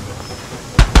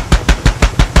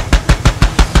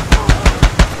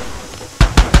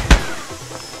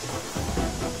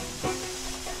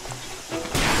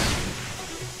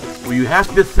 Well, you have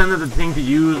to descend the thing to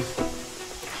use...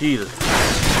 Jesus.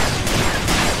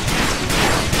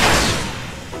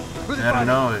 I don't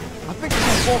know. I think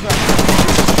it's on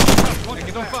board. Take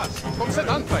it on fast. Kom sen,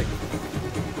 handbrake.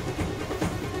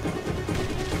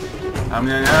 I'm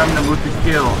gonna move to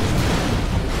kill.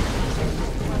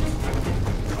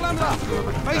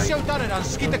 Face jou dan en dan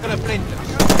skiet ek hulle blinders.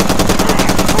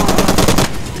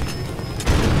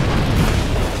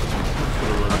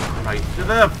 Is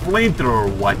that a flamethrower or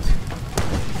what?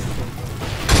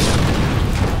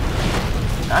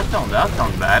 That sounds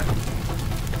bad.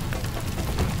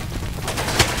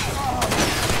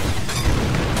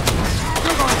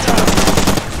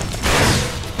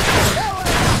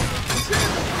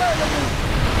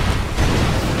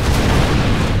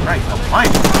 Right, oh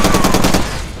fine.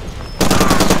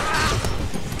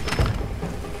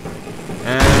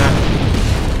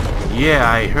 Yeah,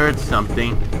 I heard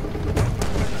something.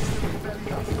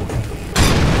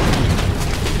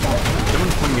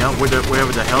 Someone point me out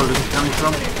wherever the hell this is coming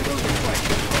from.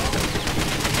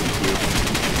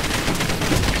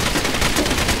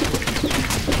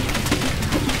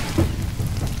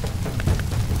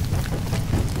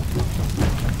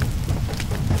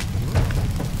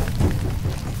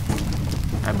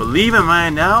 I believe in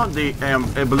mine now. I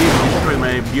believe they destroyed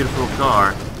my beautiful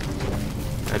car.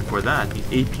 And for that, these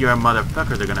APR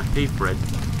motherfuckers are gonna pay for it.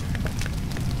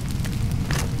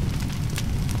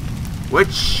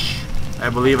 Which, I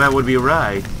believe I would be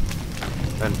right.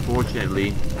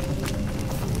 Unfortunately.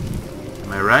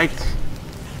 Am I right?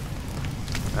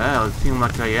 Well, it seems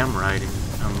like I am right in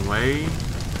some way.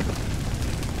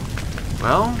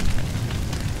 Well,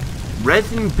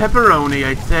 resin pepperoni,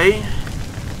 I'd say.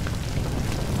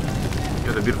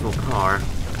 Got a beautiful car.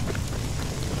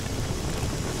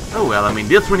 Oh well, I mean,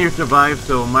 this one here survived,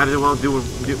 so might as well go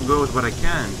with what I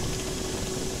can.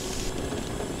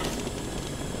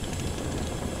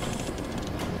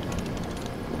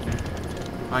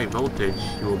 High voltage,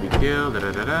 you will be killed,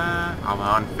 I'll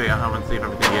unsave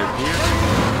everything is here.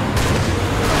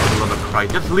 For the love of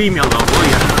Christ, just leave me alone, will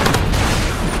ya?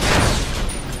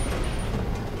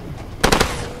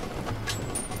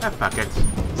 Ah, fuck it.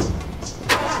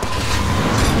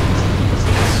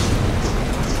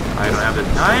 I don't have the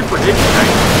time for this shit.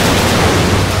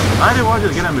 Either one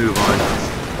is gonna move on.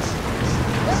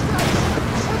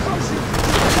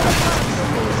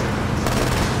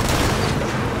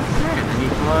 Okay, then you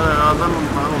pull out a little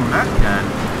mech can.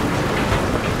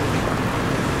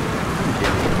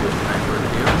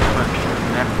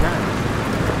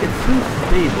 It's so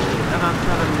stable and it's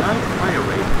got a nice fire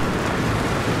rate.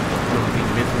 You'll be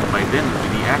missing by then with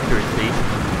the accuracy.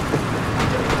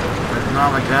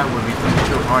 Not like that would be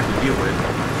so hard to deal with.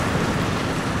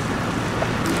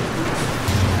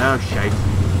 Oh shite.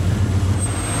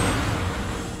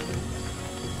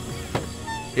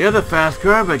 You're the fast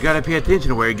car, but gotta pay attention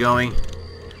to where you're going.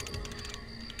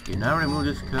 You now remove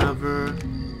this cover.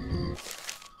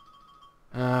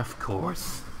 Of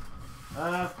course.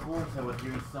 Of course I was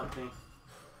doing something.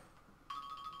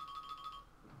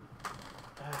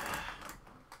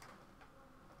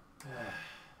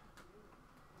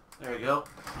 There we go.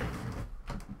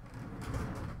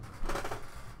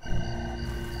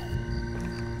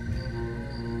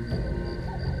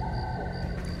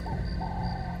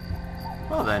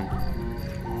 Well then.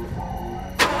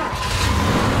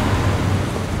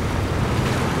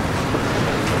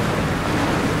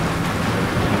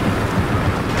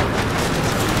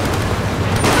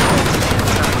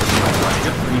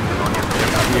 Just leave it on here.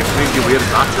 I'll be a crazy weird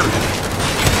doctor.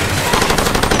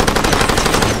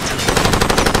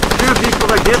 People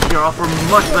like this here offer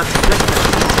much less protection.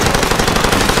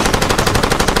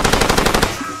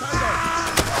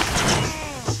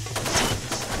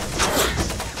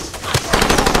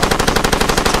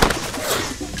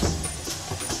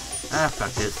 Ah,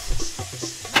 fuck this.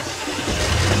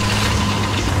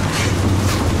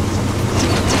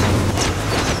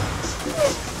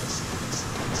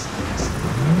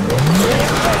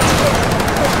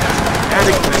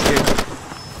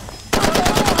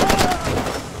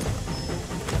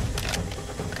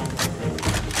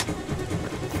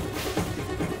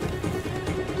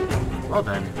 Well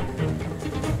then.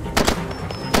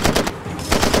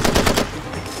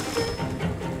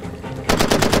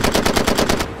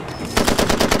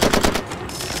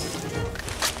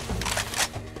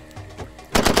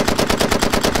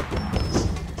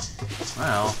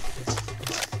 Well.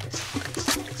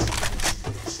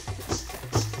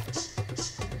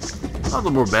 A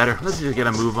little more better. Let's just get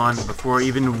a move on before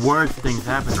even worse things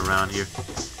happen around here.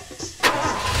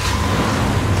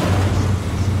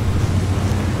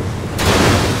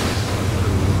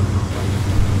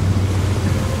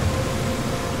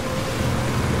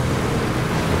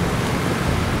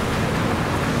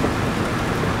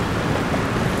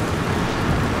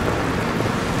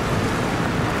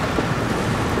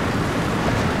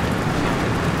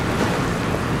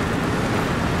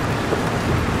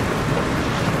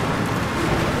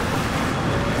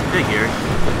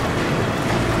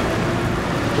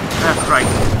 That's right.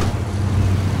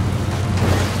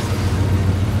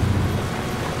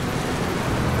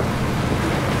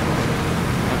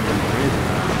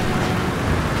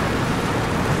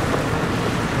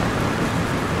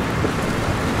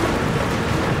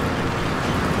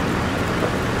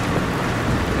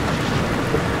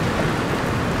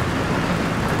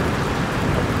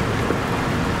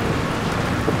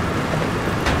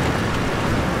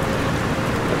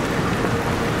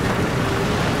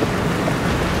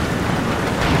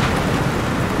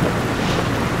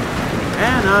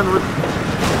 And on with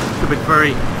stupid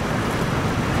furry.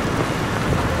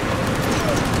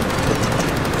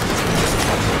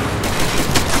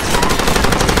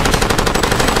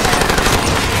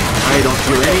 I don't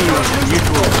feel any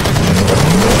unusual.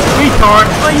 Retard!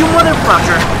 Oh, you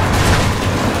motherfucker!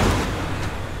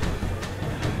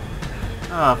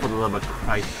 Ah, for the love of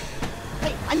Christ.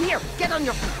 Hey, I'm here. Get on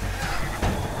your feet.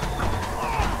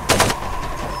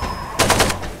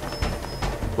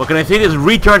 What can I say? This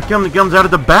retard comes out of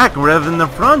the back rather than the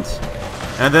front.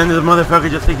 And then this motherfucker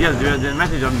just thinks, yeah, the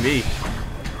message on me.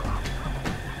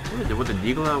 What is it? What, the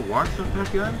Deagle wants of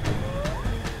that gun?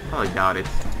 I doubt it.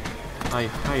 I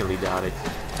highly doubt it.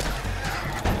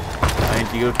 I need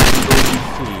to go to the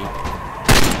ODC.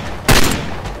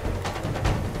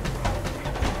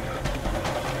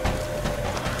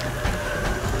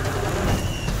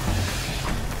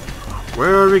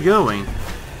 Where are we going?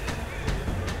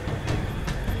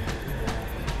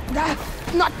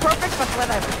 Not perfect, but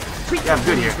whatever. Yeah, I'm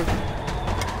good here.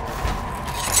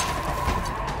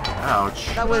 Ouch.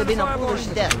 That would have been a foolish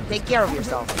death. Take care of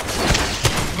yourself.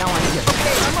 Now I'm here.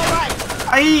 Okay, I'm alright.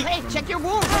 Hey, check your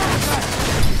wounds.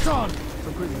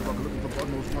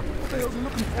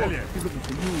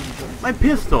 My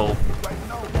pistol.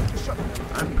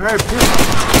 I'm paired pistol.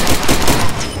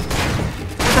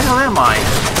 What the hell am I?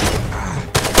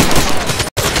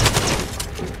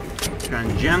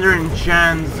 Transgender and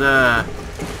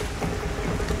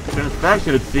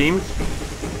transfaction, it seems.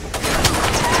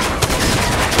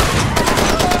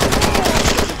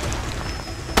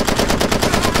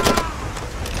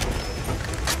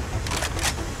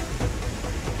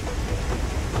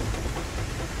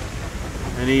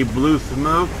 Any blue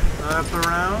smoke up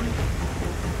around?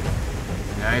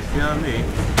 Nice on me.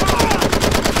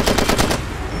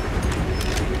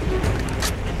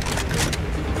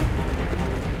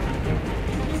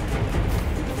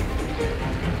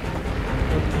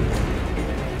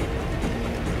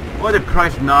 What if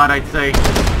Christ not, I'd say.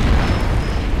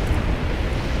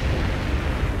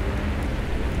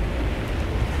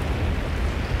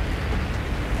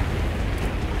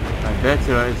 I bet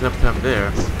you it's up top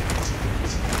there.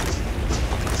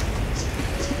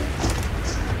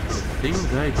 The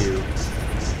things I do.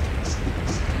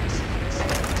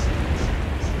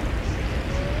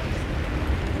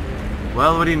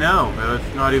 Well, what do you know?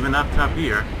 It's not even up top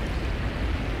here.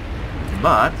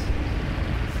 But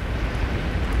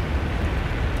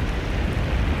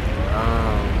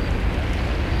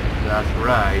that's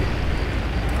right.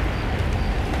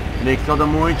 Makes all the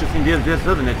more interesting this,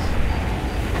 doesn't it?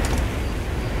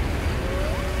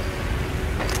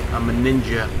 I'm a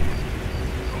ninja.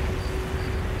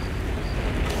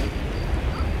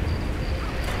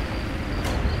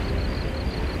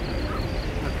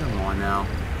 Oh, come on now.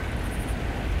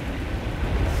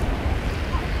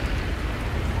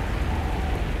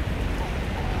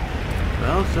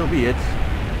 Well, so be it.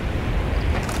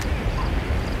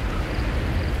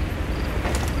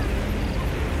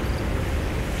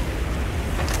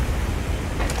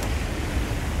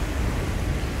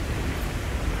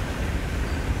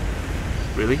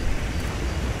 Really?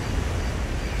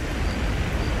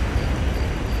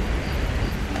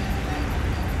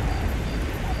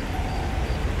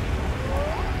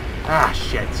 Ah,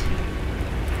 shit.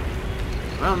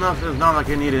 Well, no, it's not like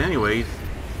I need it anyways,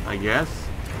 I guess.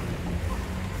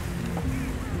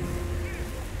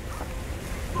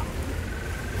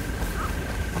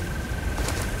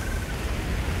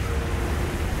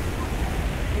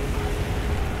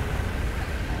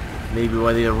 Maybe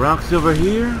why there are rocks over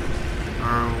here?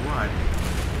 Or what?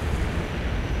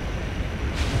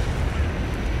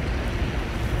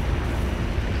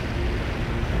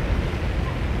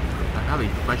 I highly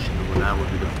question whether that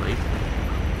would be the place.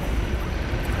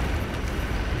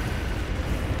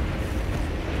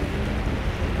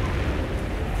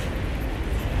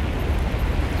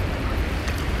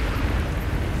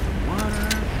 Some water,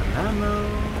 some ammo,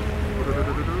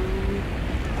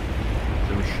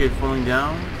 some shit falling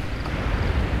down.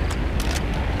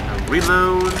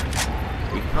 Reload,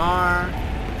 a car.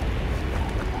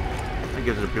 I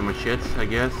guess it's pretty much it, I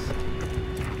guess.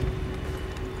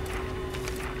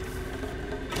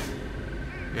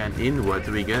 And inwards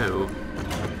we go.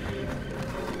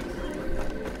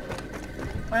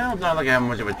 Well, it's not like I have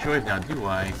much of a choice now, do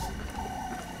I?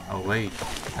 Oh wait,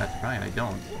 that's right, I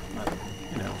don't. But,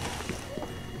 you know.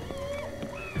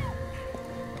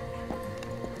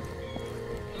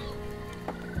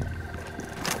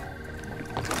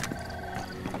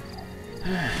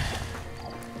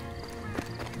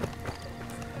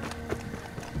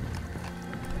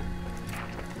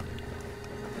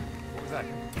 What was that?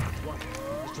 What?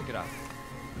 Let's check it out.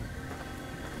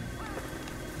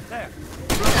 There.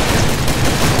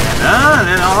 And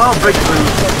then I'll break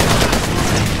loose.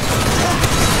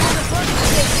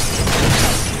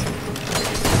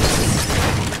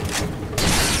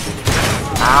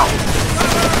 Ow.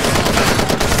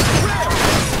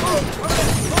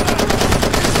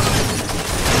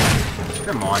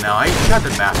 Come on now, I shot the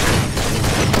bastard.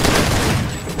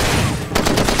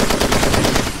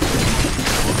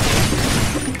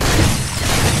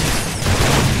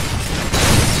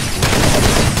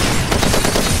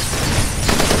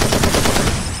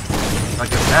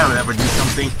 Like if that would ever do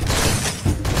something.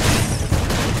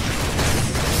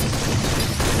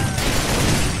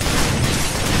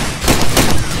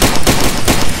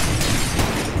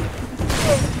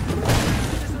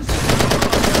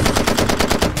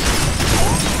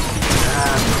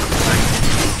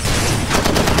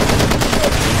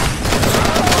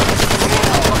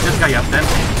 This guy up then.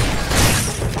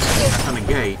 That's on the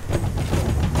gate.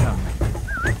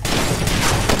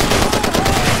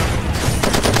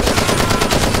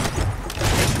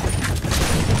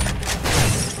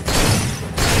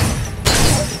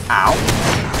 Ow.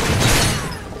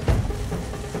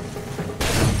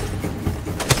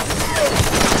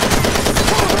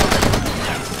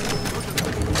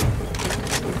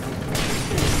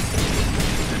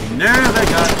 There they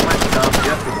got my stuff.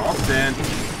 Yes, we're all stand.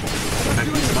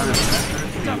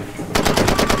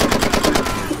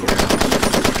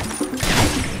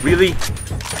 Really?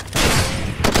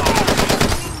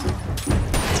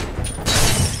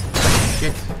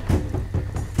 Shit.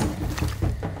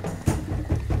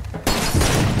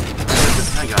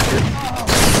 I got it.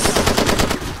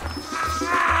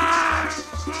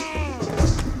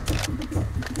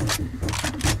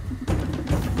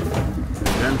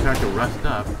 Then start to rust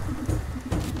up.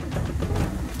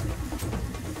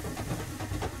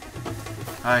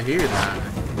 I hear that.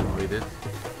 Avoid it.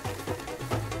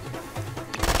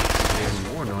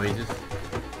 And more noises.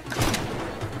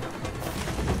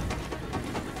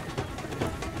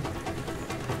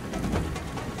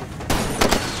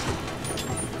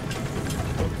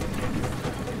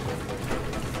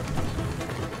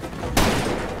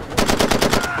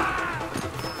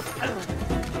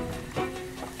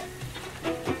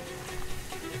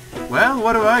 Well,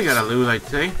 what do I gotta lose, I'd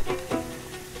say?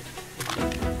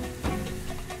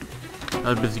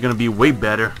 This is gonna be way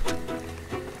better.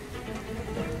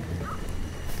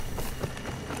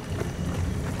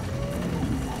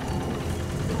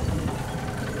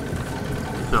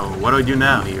 So, what do I do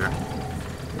now here?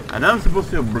 I know I'm supposed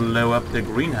to blow up the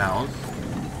greenhouse.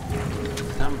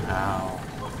 Somehow.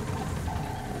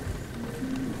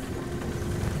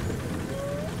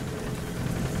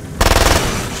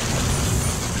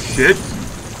 Shit!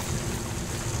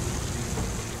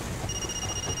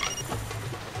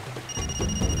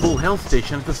 Full health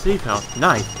station at the safe house.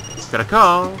 Nice. Got a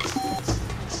call.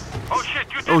 Oh shit,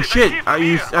 you did Oh it. shit! I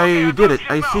did it.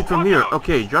 I see it from here.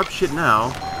 Okay, drop shit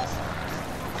now.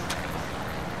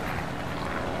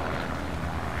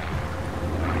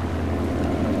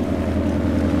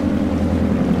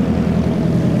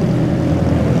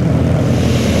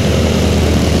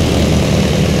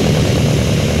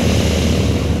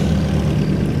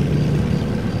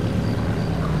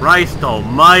 Christ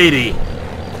almighty!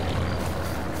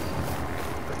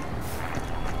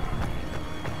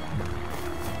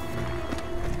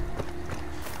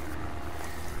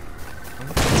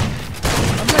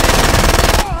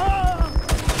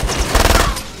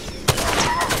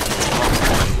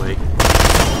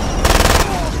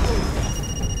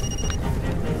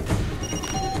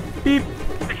 Beep!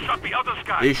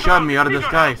 They shot me out of the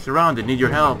sky. Surrounded. Need your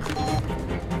help.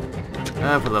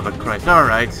 Ah, for the love of Christ.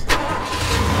 Alright.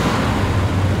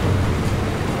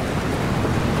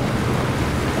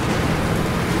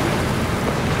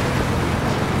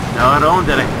 Not only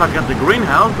did I fuck up the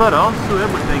greenhouse, but also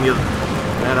everything is...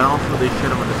 And also they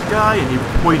shot him in the sky and he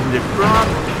poisoned the crop.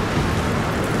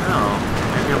 Oh,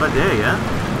 heck of a day, huh?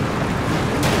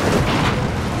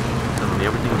 Suddenly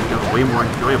everything becomes way more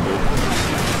enjoyable.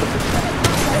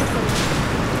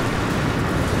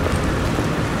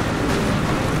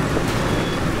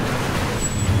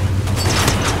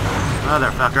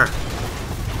 Motherfucker.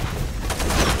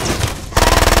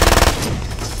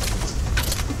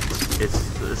 It's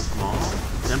small,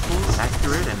 simple,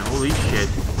 accurate, and holy shit.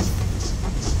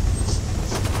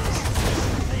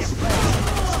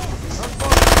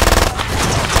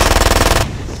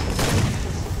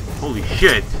 Holy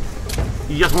shit!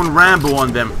 He just went Rambo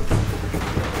on them.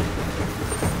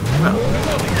 Well.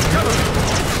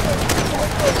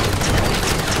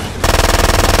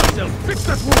 Fix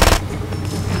that wound.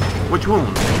 Which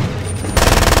wound?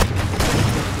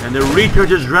 And the retard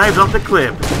just drives off the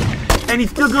cliff. And he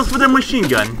still goes for the machine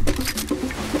gun.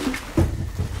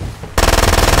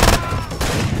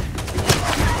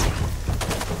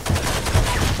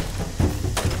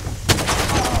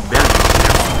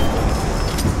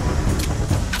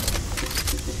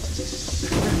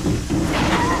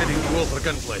 Heading to roll for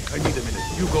gunplay. I need a minute.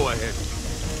 You go ahead.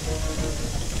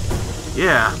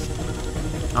 Yeah.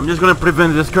 I'm just gonna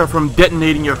prevent this car from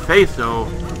detonating your face, so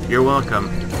you're welcome.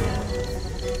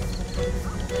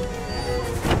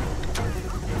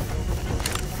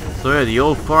 So yeah, the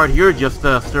old fart here just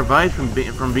survived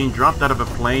from being dropped out of a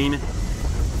plane.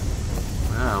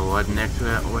 Well, what next?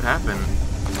 What happened?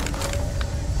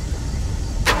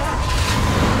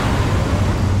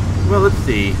 Well, let's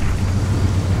see.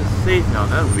 The safe now,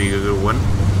 that would be a good one.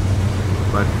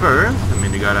 But first, I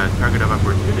mean, we got a target of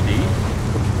opportunity.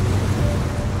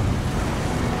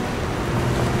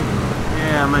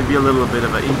 Yeah, I might be a little bit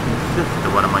of an inconsistent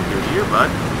of what I might do here, but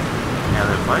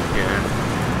yeah, if I care.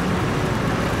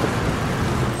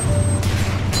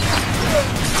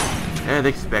 As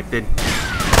expected.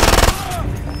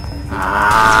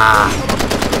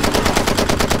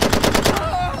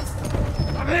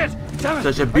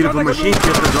 Such a beautiful machine just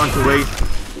has gone to waste.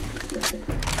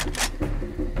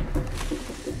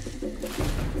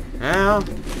 Well,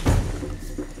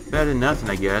 better than nothing,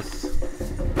 I guess.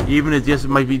 Even if this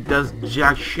might be does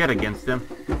jack shit against them.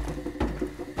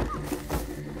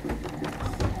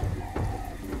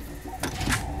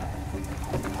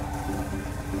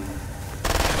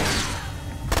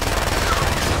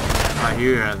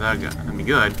 Here, that'd be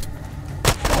good.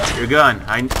 Your gun,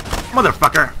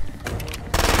 motherfucker!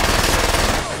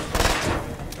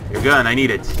 Your gun, I need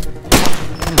it.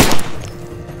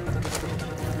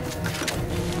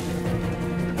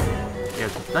 Yeah,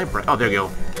 it's a sniper. Oh, there you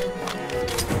go.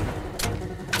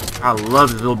 I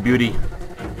love this little beauty.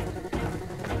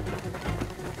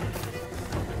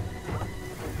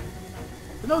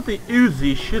 I know what the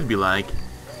Uzi should be like,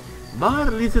 but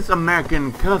at least its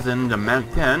American cousin, the Mag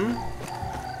 10,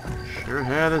 sure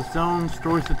had its own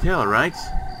stories to tell, right?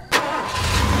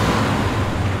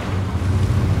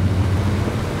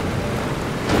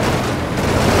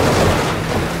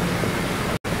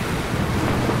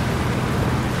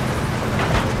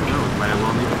 No, might as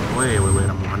well need... Wait,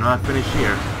 I'm not finished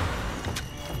here.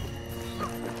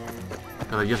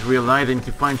 Because I just realized I need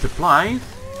to find supplies.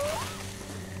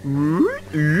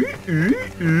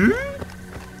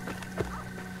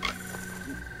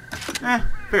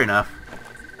 Fair enough.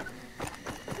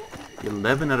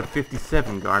 11 out of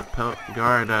 57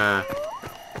 postcarded.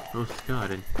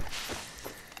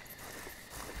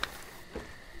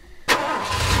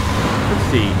 Let's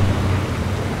see.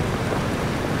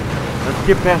 Let's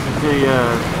get past the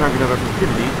target of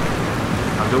opportunity.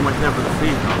 I'll go myself for the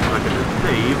save now, so I can just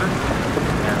save.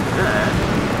 And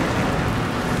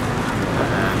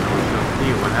then we shall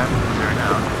see what happens from there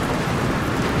now.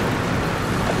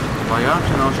 By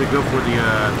option, I should go for the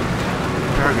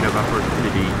target of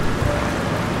opportunity.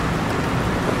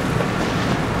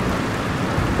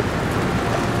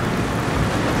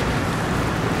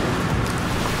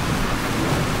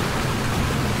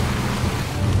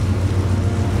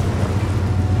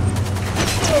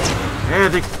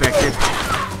 As expected.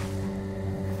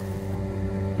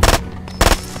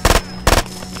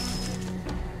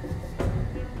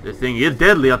 This thing is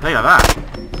deadly, I'll tell you that.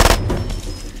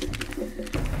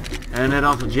 And it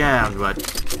also jams, but...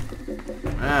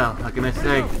 well, how can I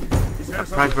say? A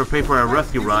price for pay for a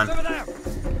rescue run.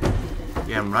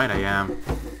 Yeah, I'm right, I am.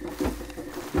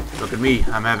 Look at me,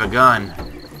 I have a gun.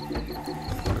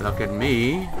 Look at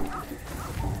me.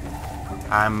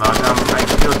 I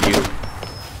killed you.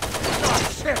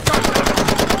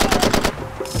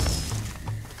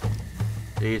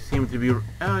 They seem to be... oh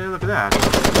yeah, look at that.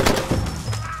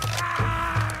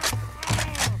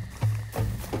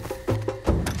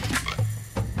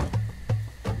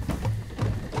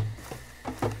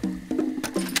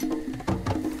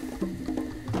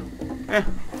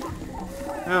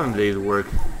 That day's work.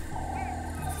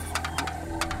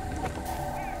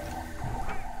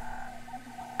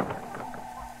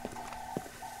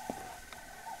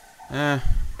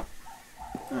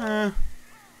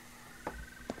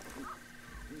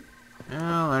 Well,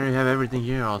 I already have everything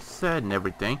here all set and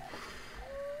everything.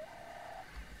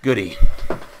 Goody.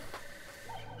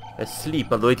 Let's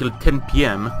sleep all the way till 10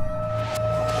 p.m.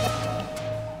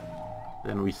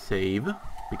 Then we save,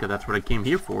 because that's what I came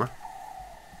here for.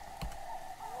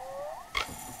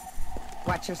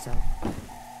 Watch yourself.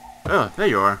 Oh, there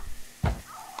you are.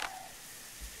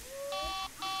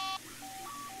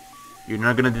 You're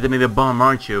not gonna detonate the bomb,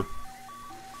 aren't you?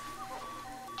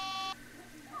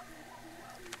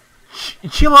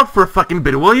 Chill out for a fucking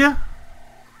bit, will ya?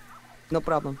 No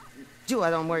problem. You, I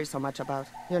don't worry so much about.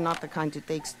 You're not the kind to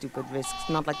take stupid risks.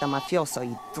 Not like the mafioso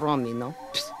you throw me, no?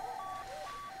 Psst.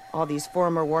 All these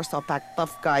former Warsaw Pact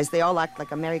tough guys, they all act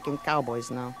like American cowboys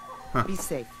now. Huh. Be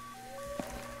safe.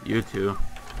 You too.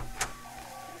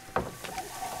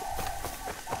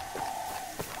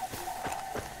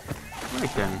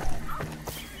 Right then.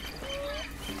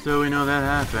 So we know that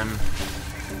happened.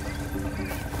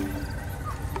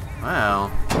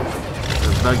 Well,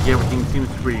 looks like everything seems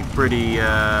pretty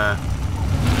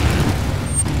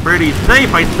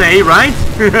safe, I'd say, right?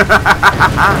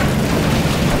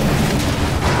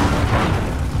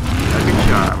 Like a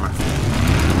charm.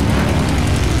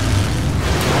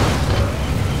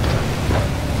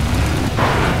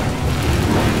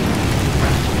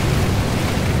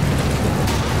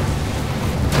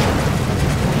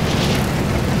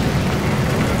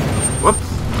 Whoops,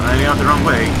 I out the wrong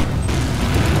way.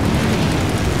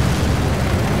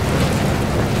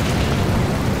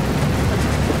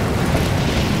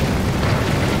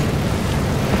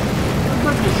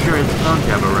 Sure it's fun to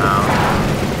have around.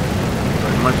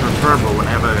 It's much preferable when I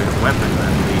have a weapon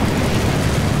at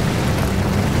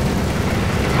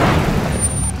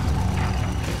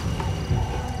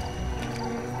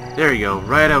least. There you go,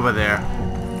 right over there.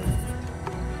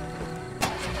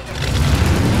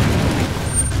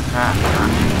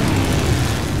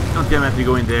 Don't tell me I have to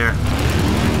go in there.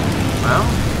 Well,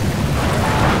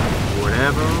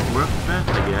 whatever works best,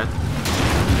 I guess.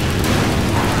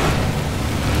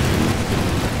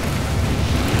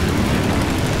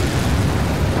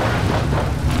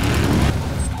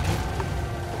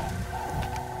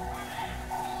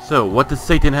 So, what does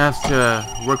Satan have to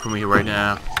work for me right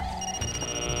now?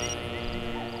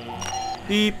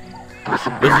 Beep.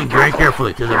 Listen very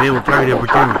carefully to the available target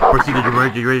opportunity. Proceed to the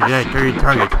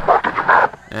target.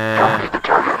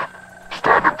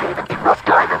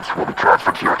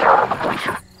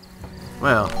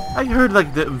 Well, I heard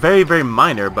like the very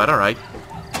minor, but alright.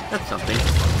 That's something.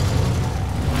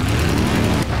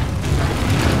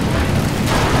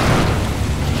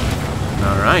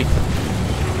 Alright.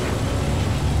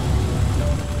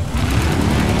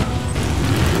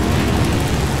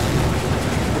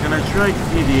 Try to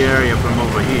see the area from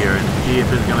over here and see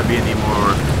if it's gonna be any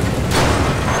more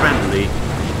friendly.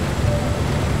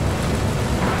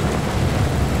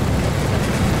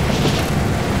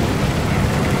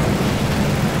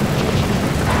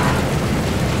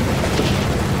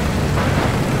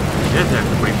 That's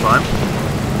actually pretty fun.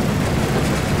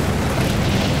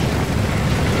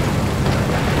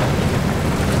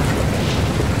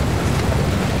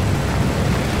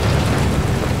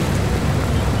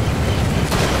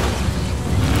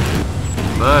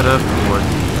 But of course.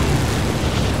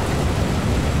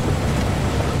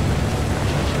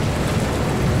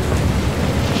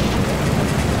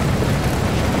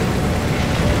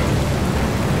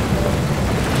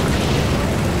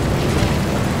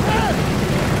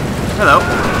 Hello.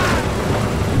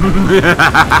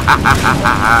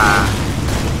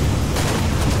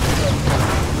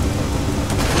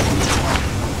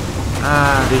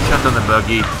 They shot on the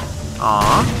buggy.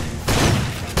 Aww.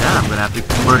 Now I'm gonna have to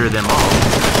murder them all.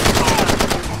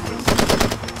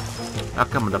 Now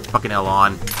come the fucking hell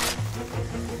on.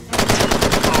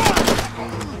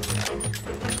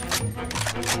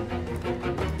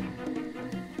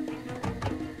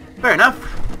 Fair enough.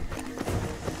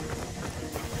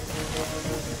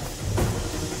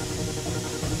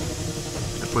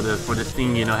 For this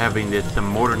thing, you know, having this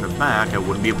mortar in the back, I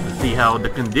wouldn't be able to see how the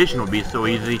condition would be so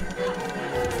easy.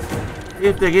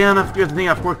 If the gun, of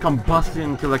course, combusts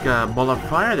into like a ball of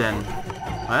fire, then,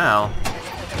 well,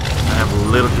 I have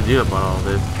little to do about all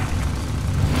this.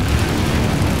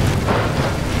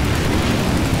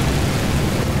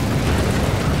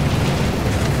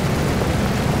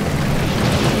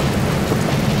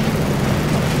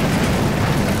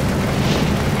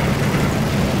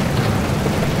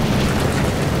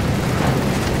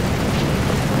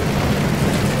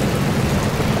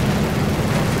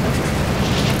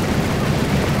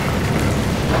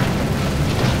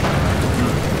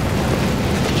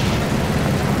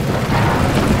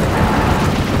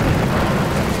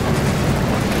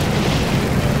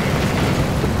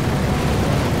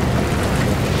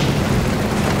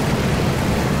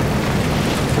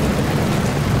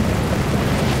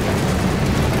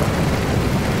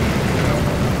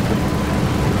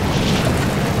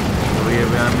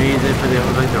 mean, if they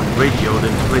have like a radio,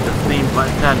 then play the same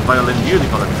sad violin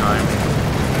music all the time.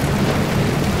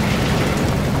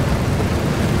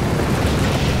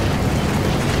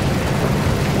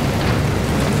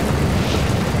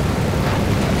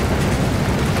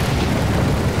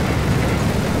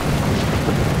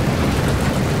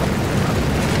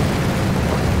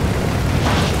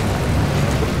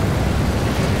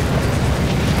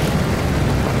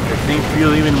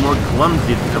 Feel even more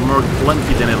clumsy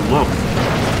than it looks.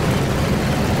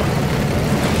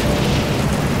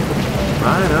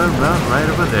 Right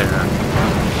over there.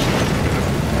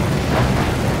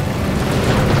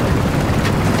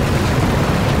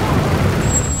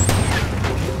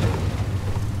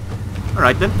 All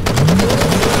right then.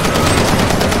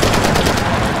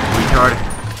 Retard.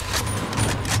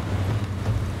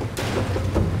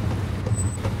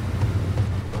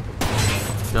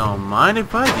 Don't mind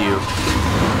if I do.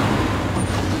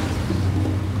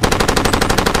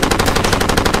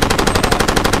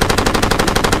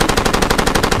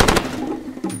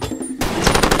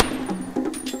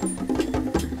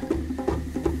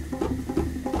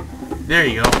 There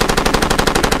you go.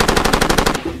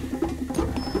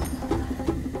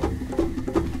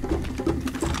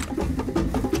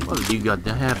 Well, you got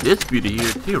to have this beauty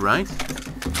here too, right?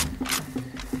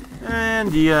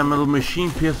 And yeah, my little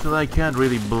machine pistol, I can't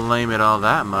really blame it all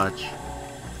that much.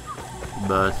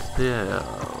 But still.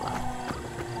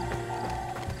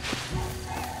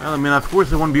 Well, I mean, of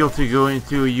course I won't be able to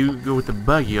go with the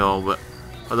buggy all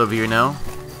over here now.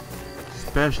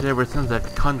 Especially ever since that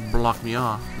cunt blocked me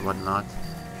off and whatnot.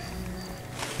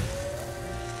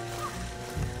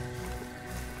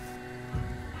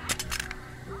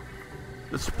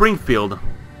 The Springfield.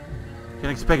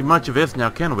 Can't expect much of this now,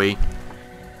 can we?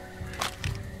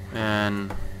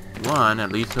 And one,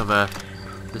 at least, of the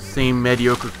same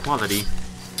mediocre quality.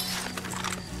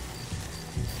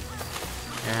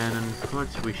 And on foot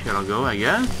we shall go, I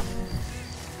guess?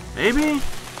 Maybe?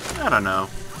 I don't know.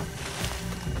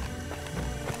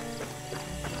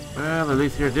 Well, at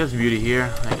least here's this beauty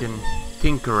here I can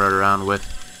tinker around with.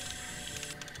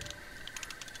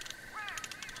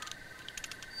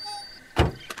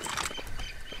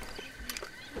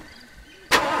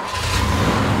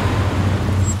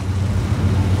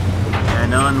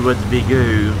 And onwards we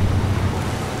go.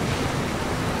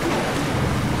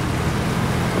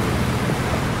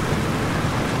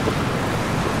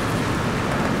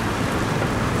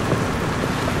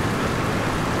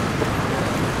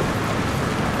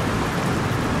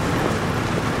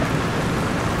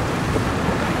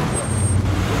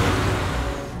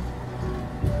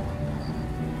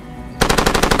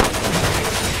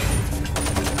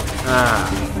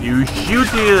 You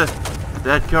shoot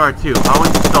that car too. How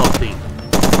insulting.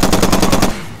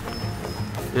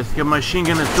 This machine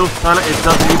gun is so silent it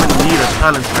doesn't even need a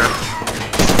silencer.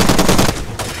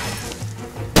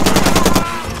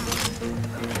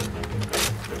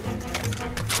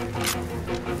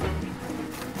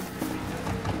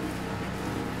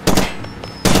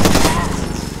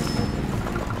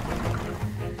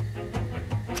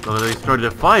 So they started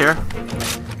a fire.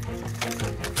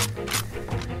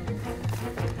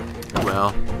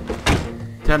 Well,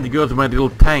 time to go to my little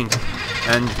tank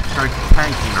and start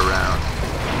tanking around.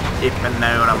 If I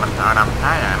know I'm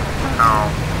tired. Oh.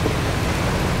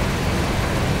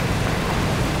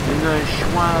 In the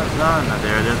Schwazana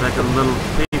there's like a little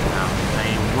safe house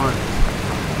named one.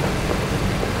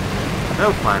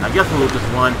 Oh fine, I guess we'll loot this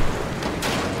one.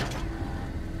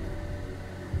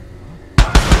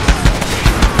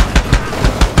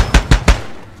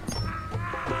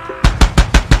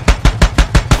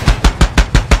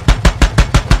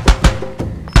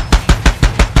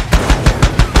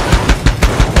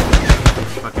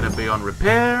 On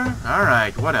repair.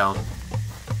 Alright, what else?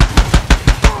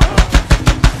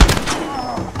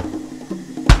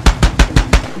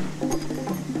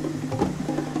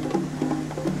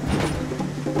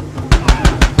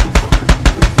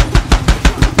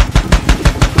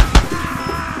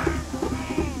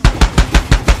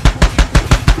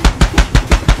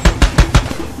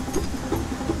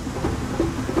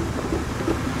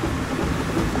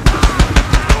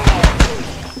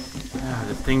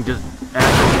 This thing just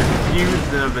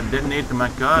fuse of and detonate to my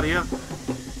cardio.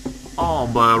 Oh,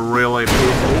 but really people.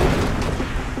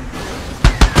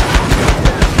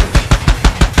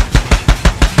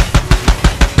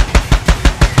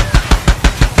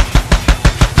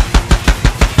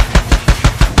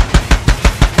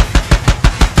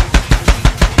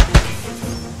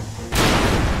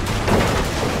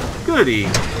 Goody.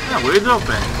 That way's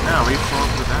open. Now we fall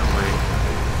for that way.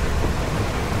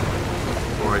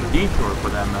 Or a detour for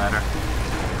that matter.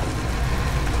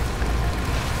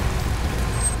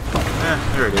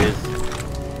 There it is.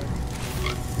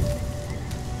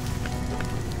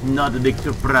 Not a big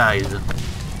surprise.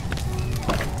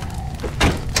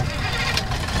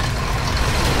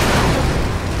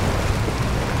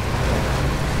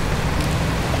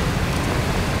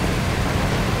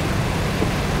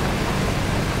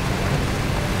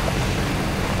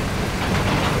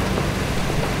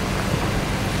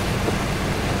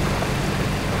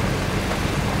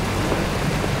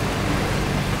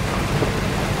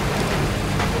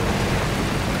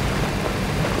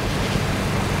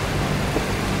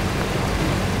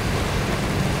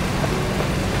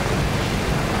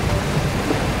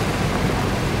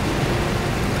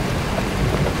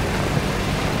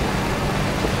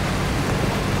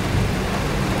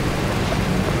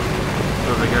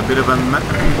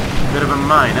 Bit of a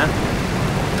mine, huh?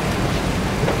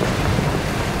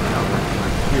 Well,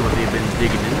 let's see what they've been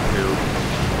digging into.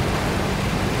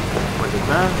 With the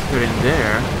bastard in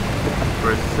there,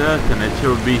 for certain it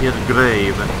should be his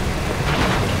grave.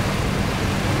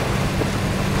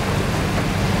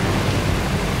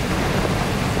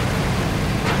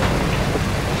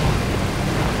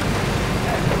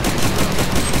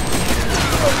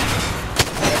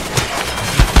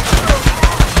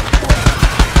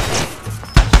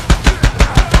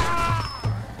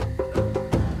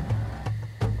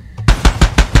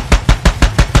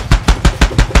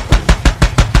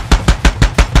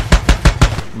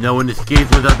 No one escapes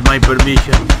without my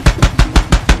permission.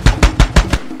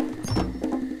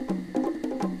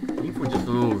 Looking for just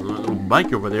a little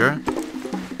bike over there.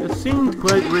 It seemed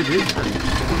quite resistant.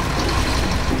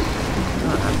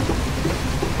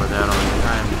 For that on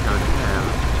time without have.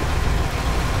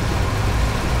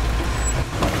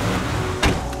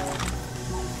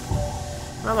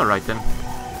 Well, alright then.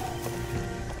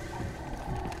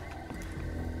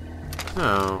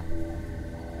 So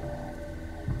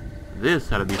this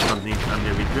had to be something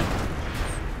of interest.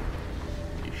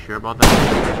 You sure about that?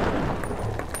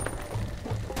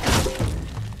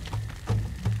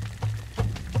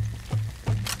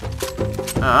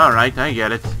 Alright, I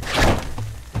get it.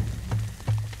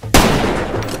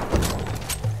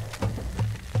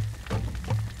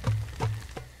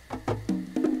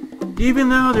 Even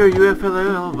though they're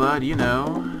UFLL, but you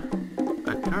know,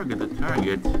 a target's a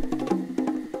target.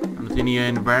 Any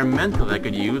environmental I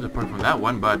could use apart from that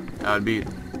one, but that would be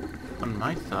on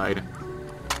my side.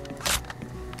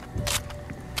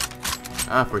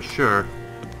 Ah, for sure.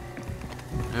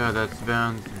 Yeah, that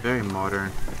sounds very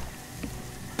modern.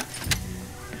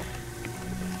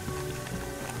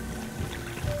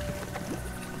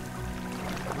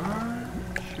 Or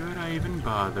should I even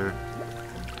bother?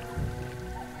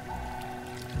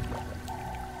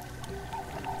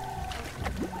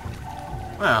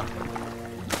 Well,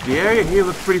 the area here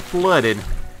looks pretty flooded.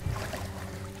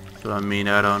 So I mean,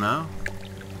 I don't know.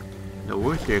 The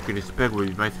worst I could expect would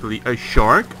be basically a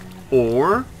shark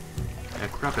or a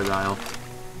crocodile.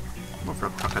 More for a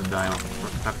crocodile, for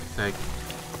fuck's sake.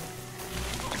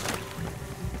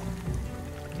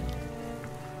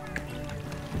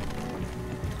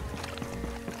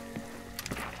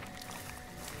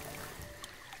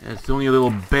 It's only a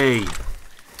little bay.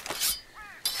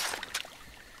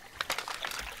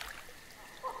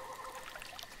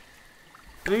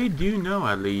 They do know,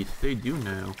 at least. They do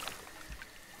know.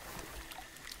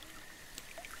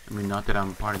 I mean, not that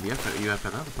I'm part of the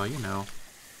UFLL, but you know.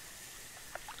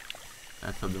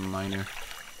 That's of the minor.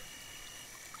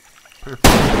 Perfect.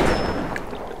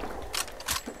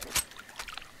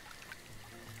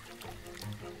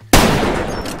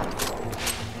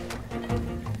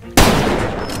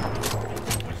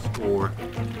 Score.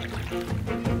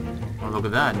 Oh, look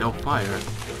at that. No fire.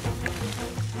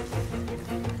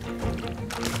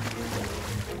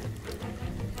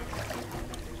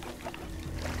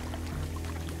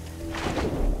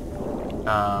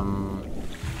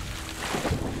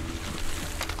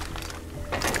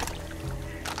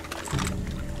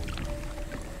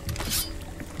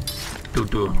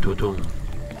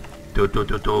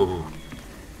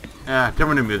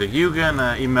 Terminal music. You can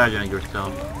imagine it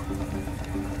yourself.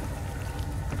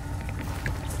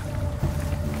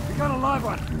 We got a live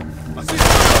one. I see.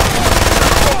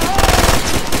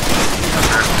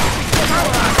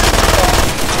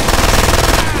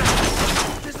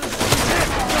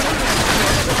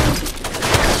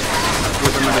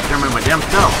 I'm gonna determine my damn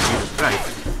self. Jesus Christ.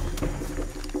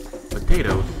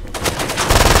 Potatoes.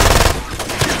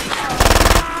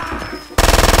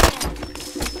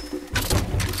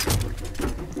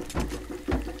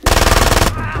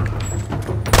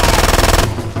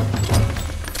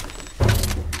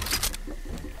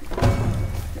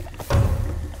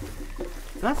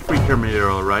 That's free Terminator,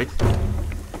 alright.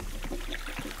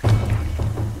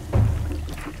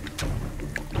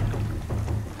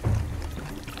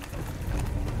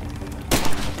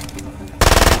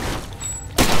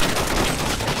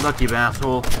 Fuck you,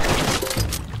 asshole.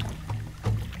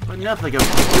 But nothing like a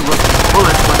few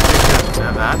bullets when they just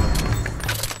that.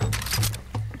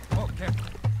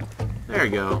 There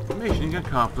you go. Mission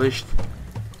accomplished.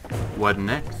 What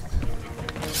next?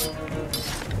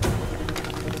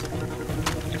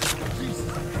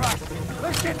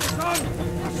 Let's get this on!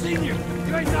 I've seen you!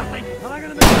 You ain't nothing! But I'm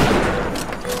gonna make...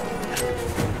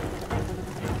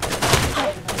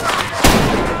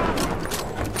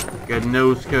 Got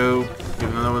no scope,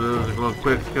 even though those are a little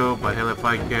quick scope, but hell if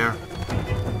I care.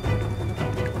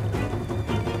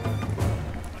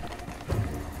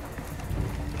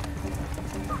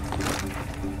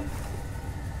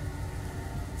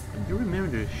 I do remember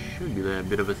there should be a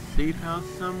bit of a safe house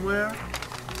somewhere.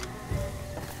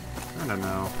 I don't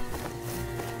know.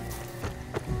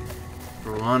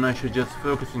 For one, I should just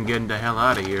focus on getting the hell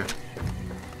out of here.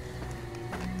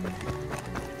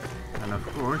 And of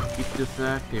course, keep this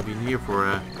active in here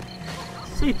for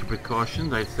safety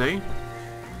precautions, I'd say.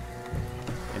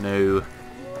 You know,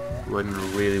 wouldn't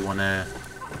really want to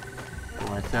put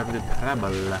myself into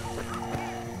trouble.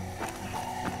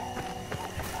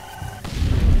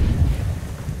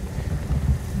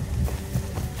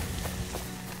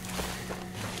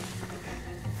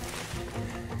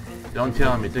 Don't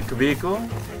tell me it's a vehicle,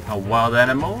 a wild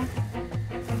animal,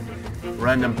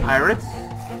 random pirates,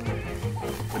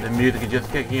 with the music is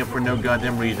just kicking in for no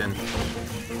goddamn reason.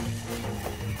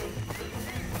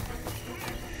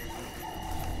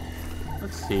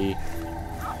 Let's see.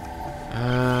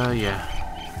 Yeah.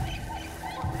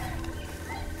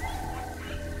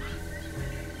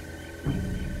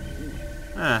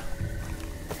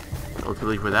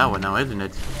 Totally for that one now, isn't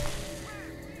it?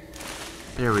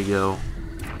 There we go.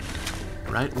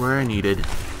 Right where I needed.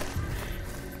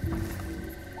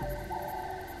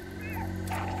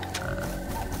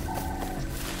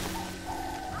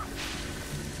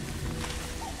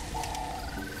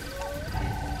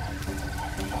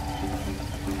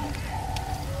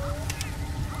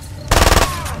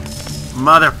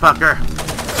 Motherfucker!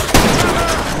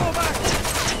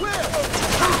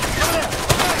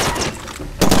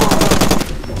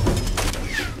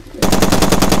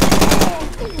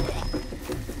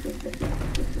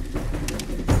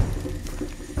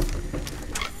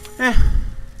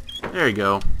 There you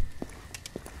go.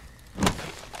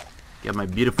 Got my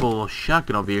beautiful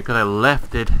shotgun over here because I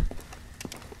left it.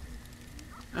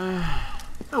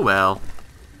 Oh well.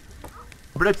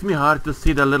 Breaks me hard to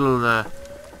see the little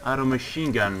auto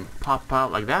machine gun pop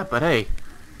out like that, but hey,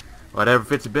 whatever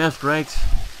fits best, right?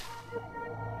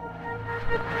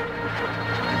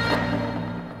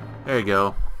 There you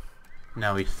go.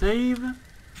 Now we save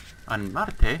on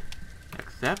Marte.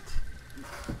 Accept.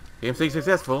 Game 6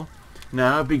 successful.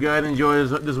 Now, if you guys enjoyed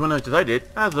this one as much as I did,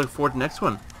 I look forward to the next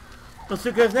one. I'll see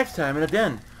you guys next time in a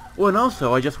den. Oh, and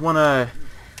also, I just wanna...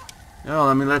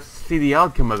 let's see the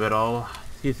outcome of it all.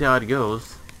 See how it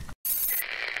goes.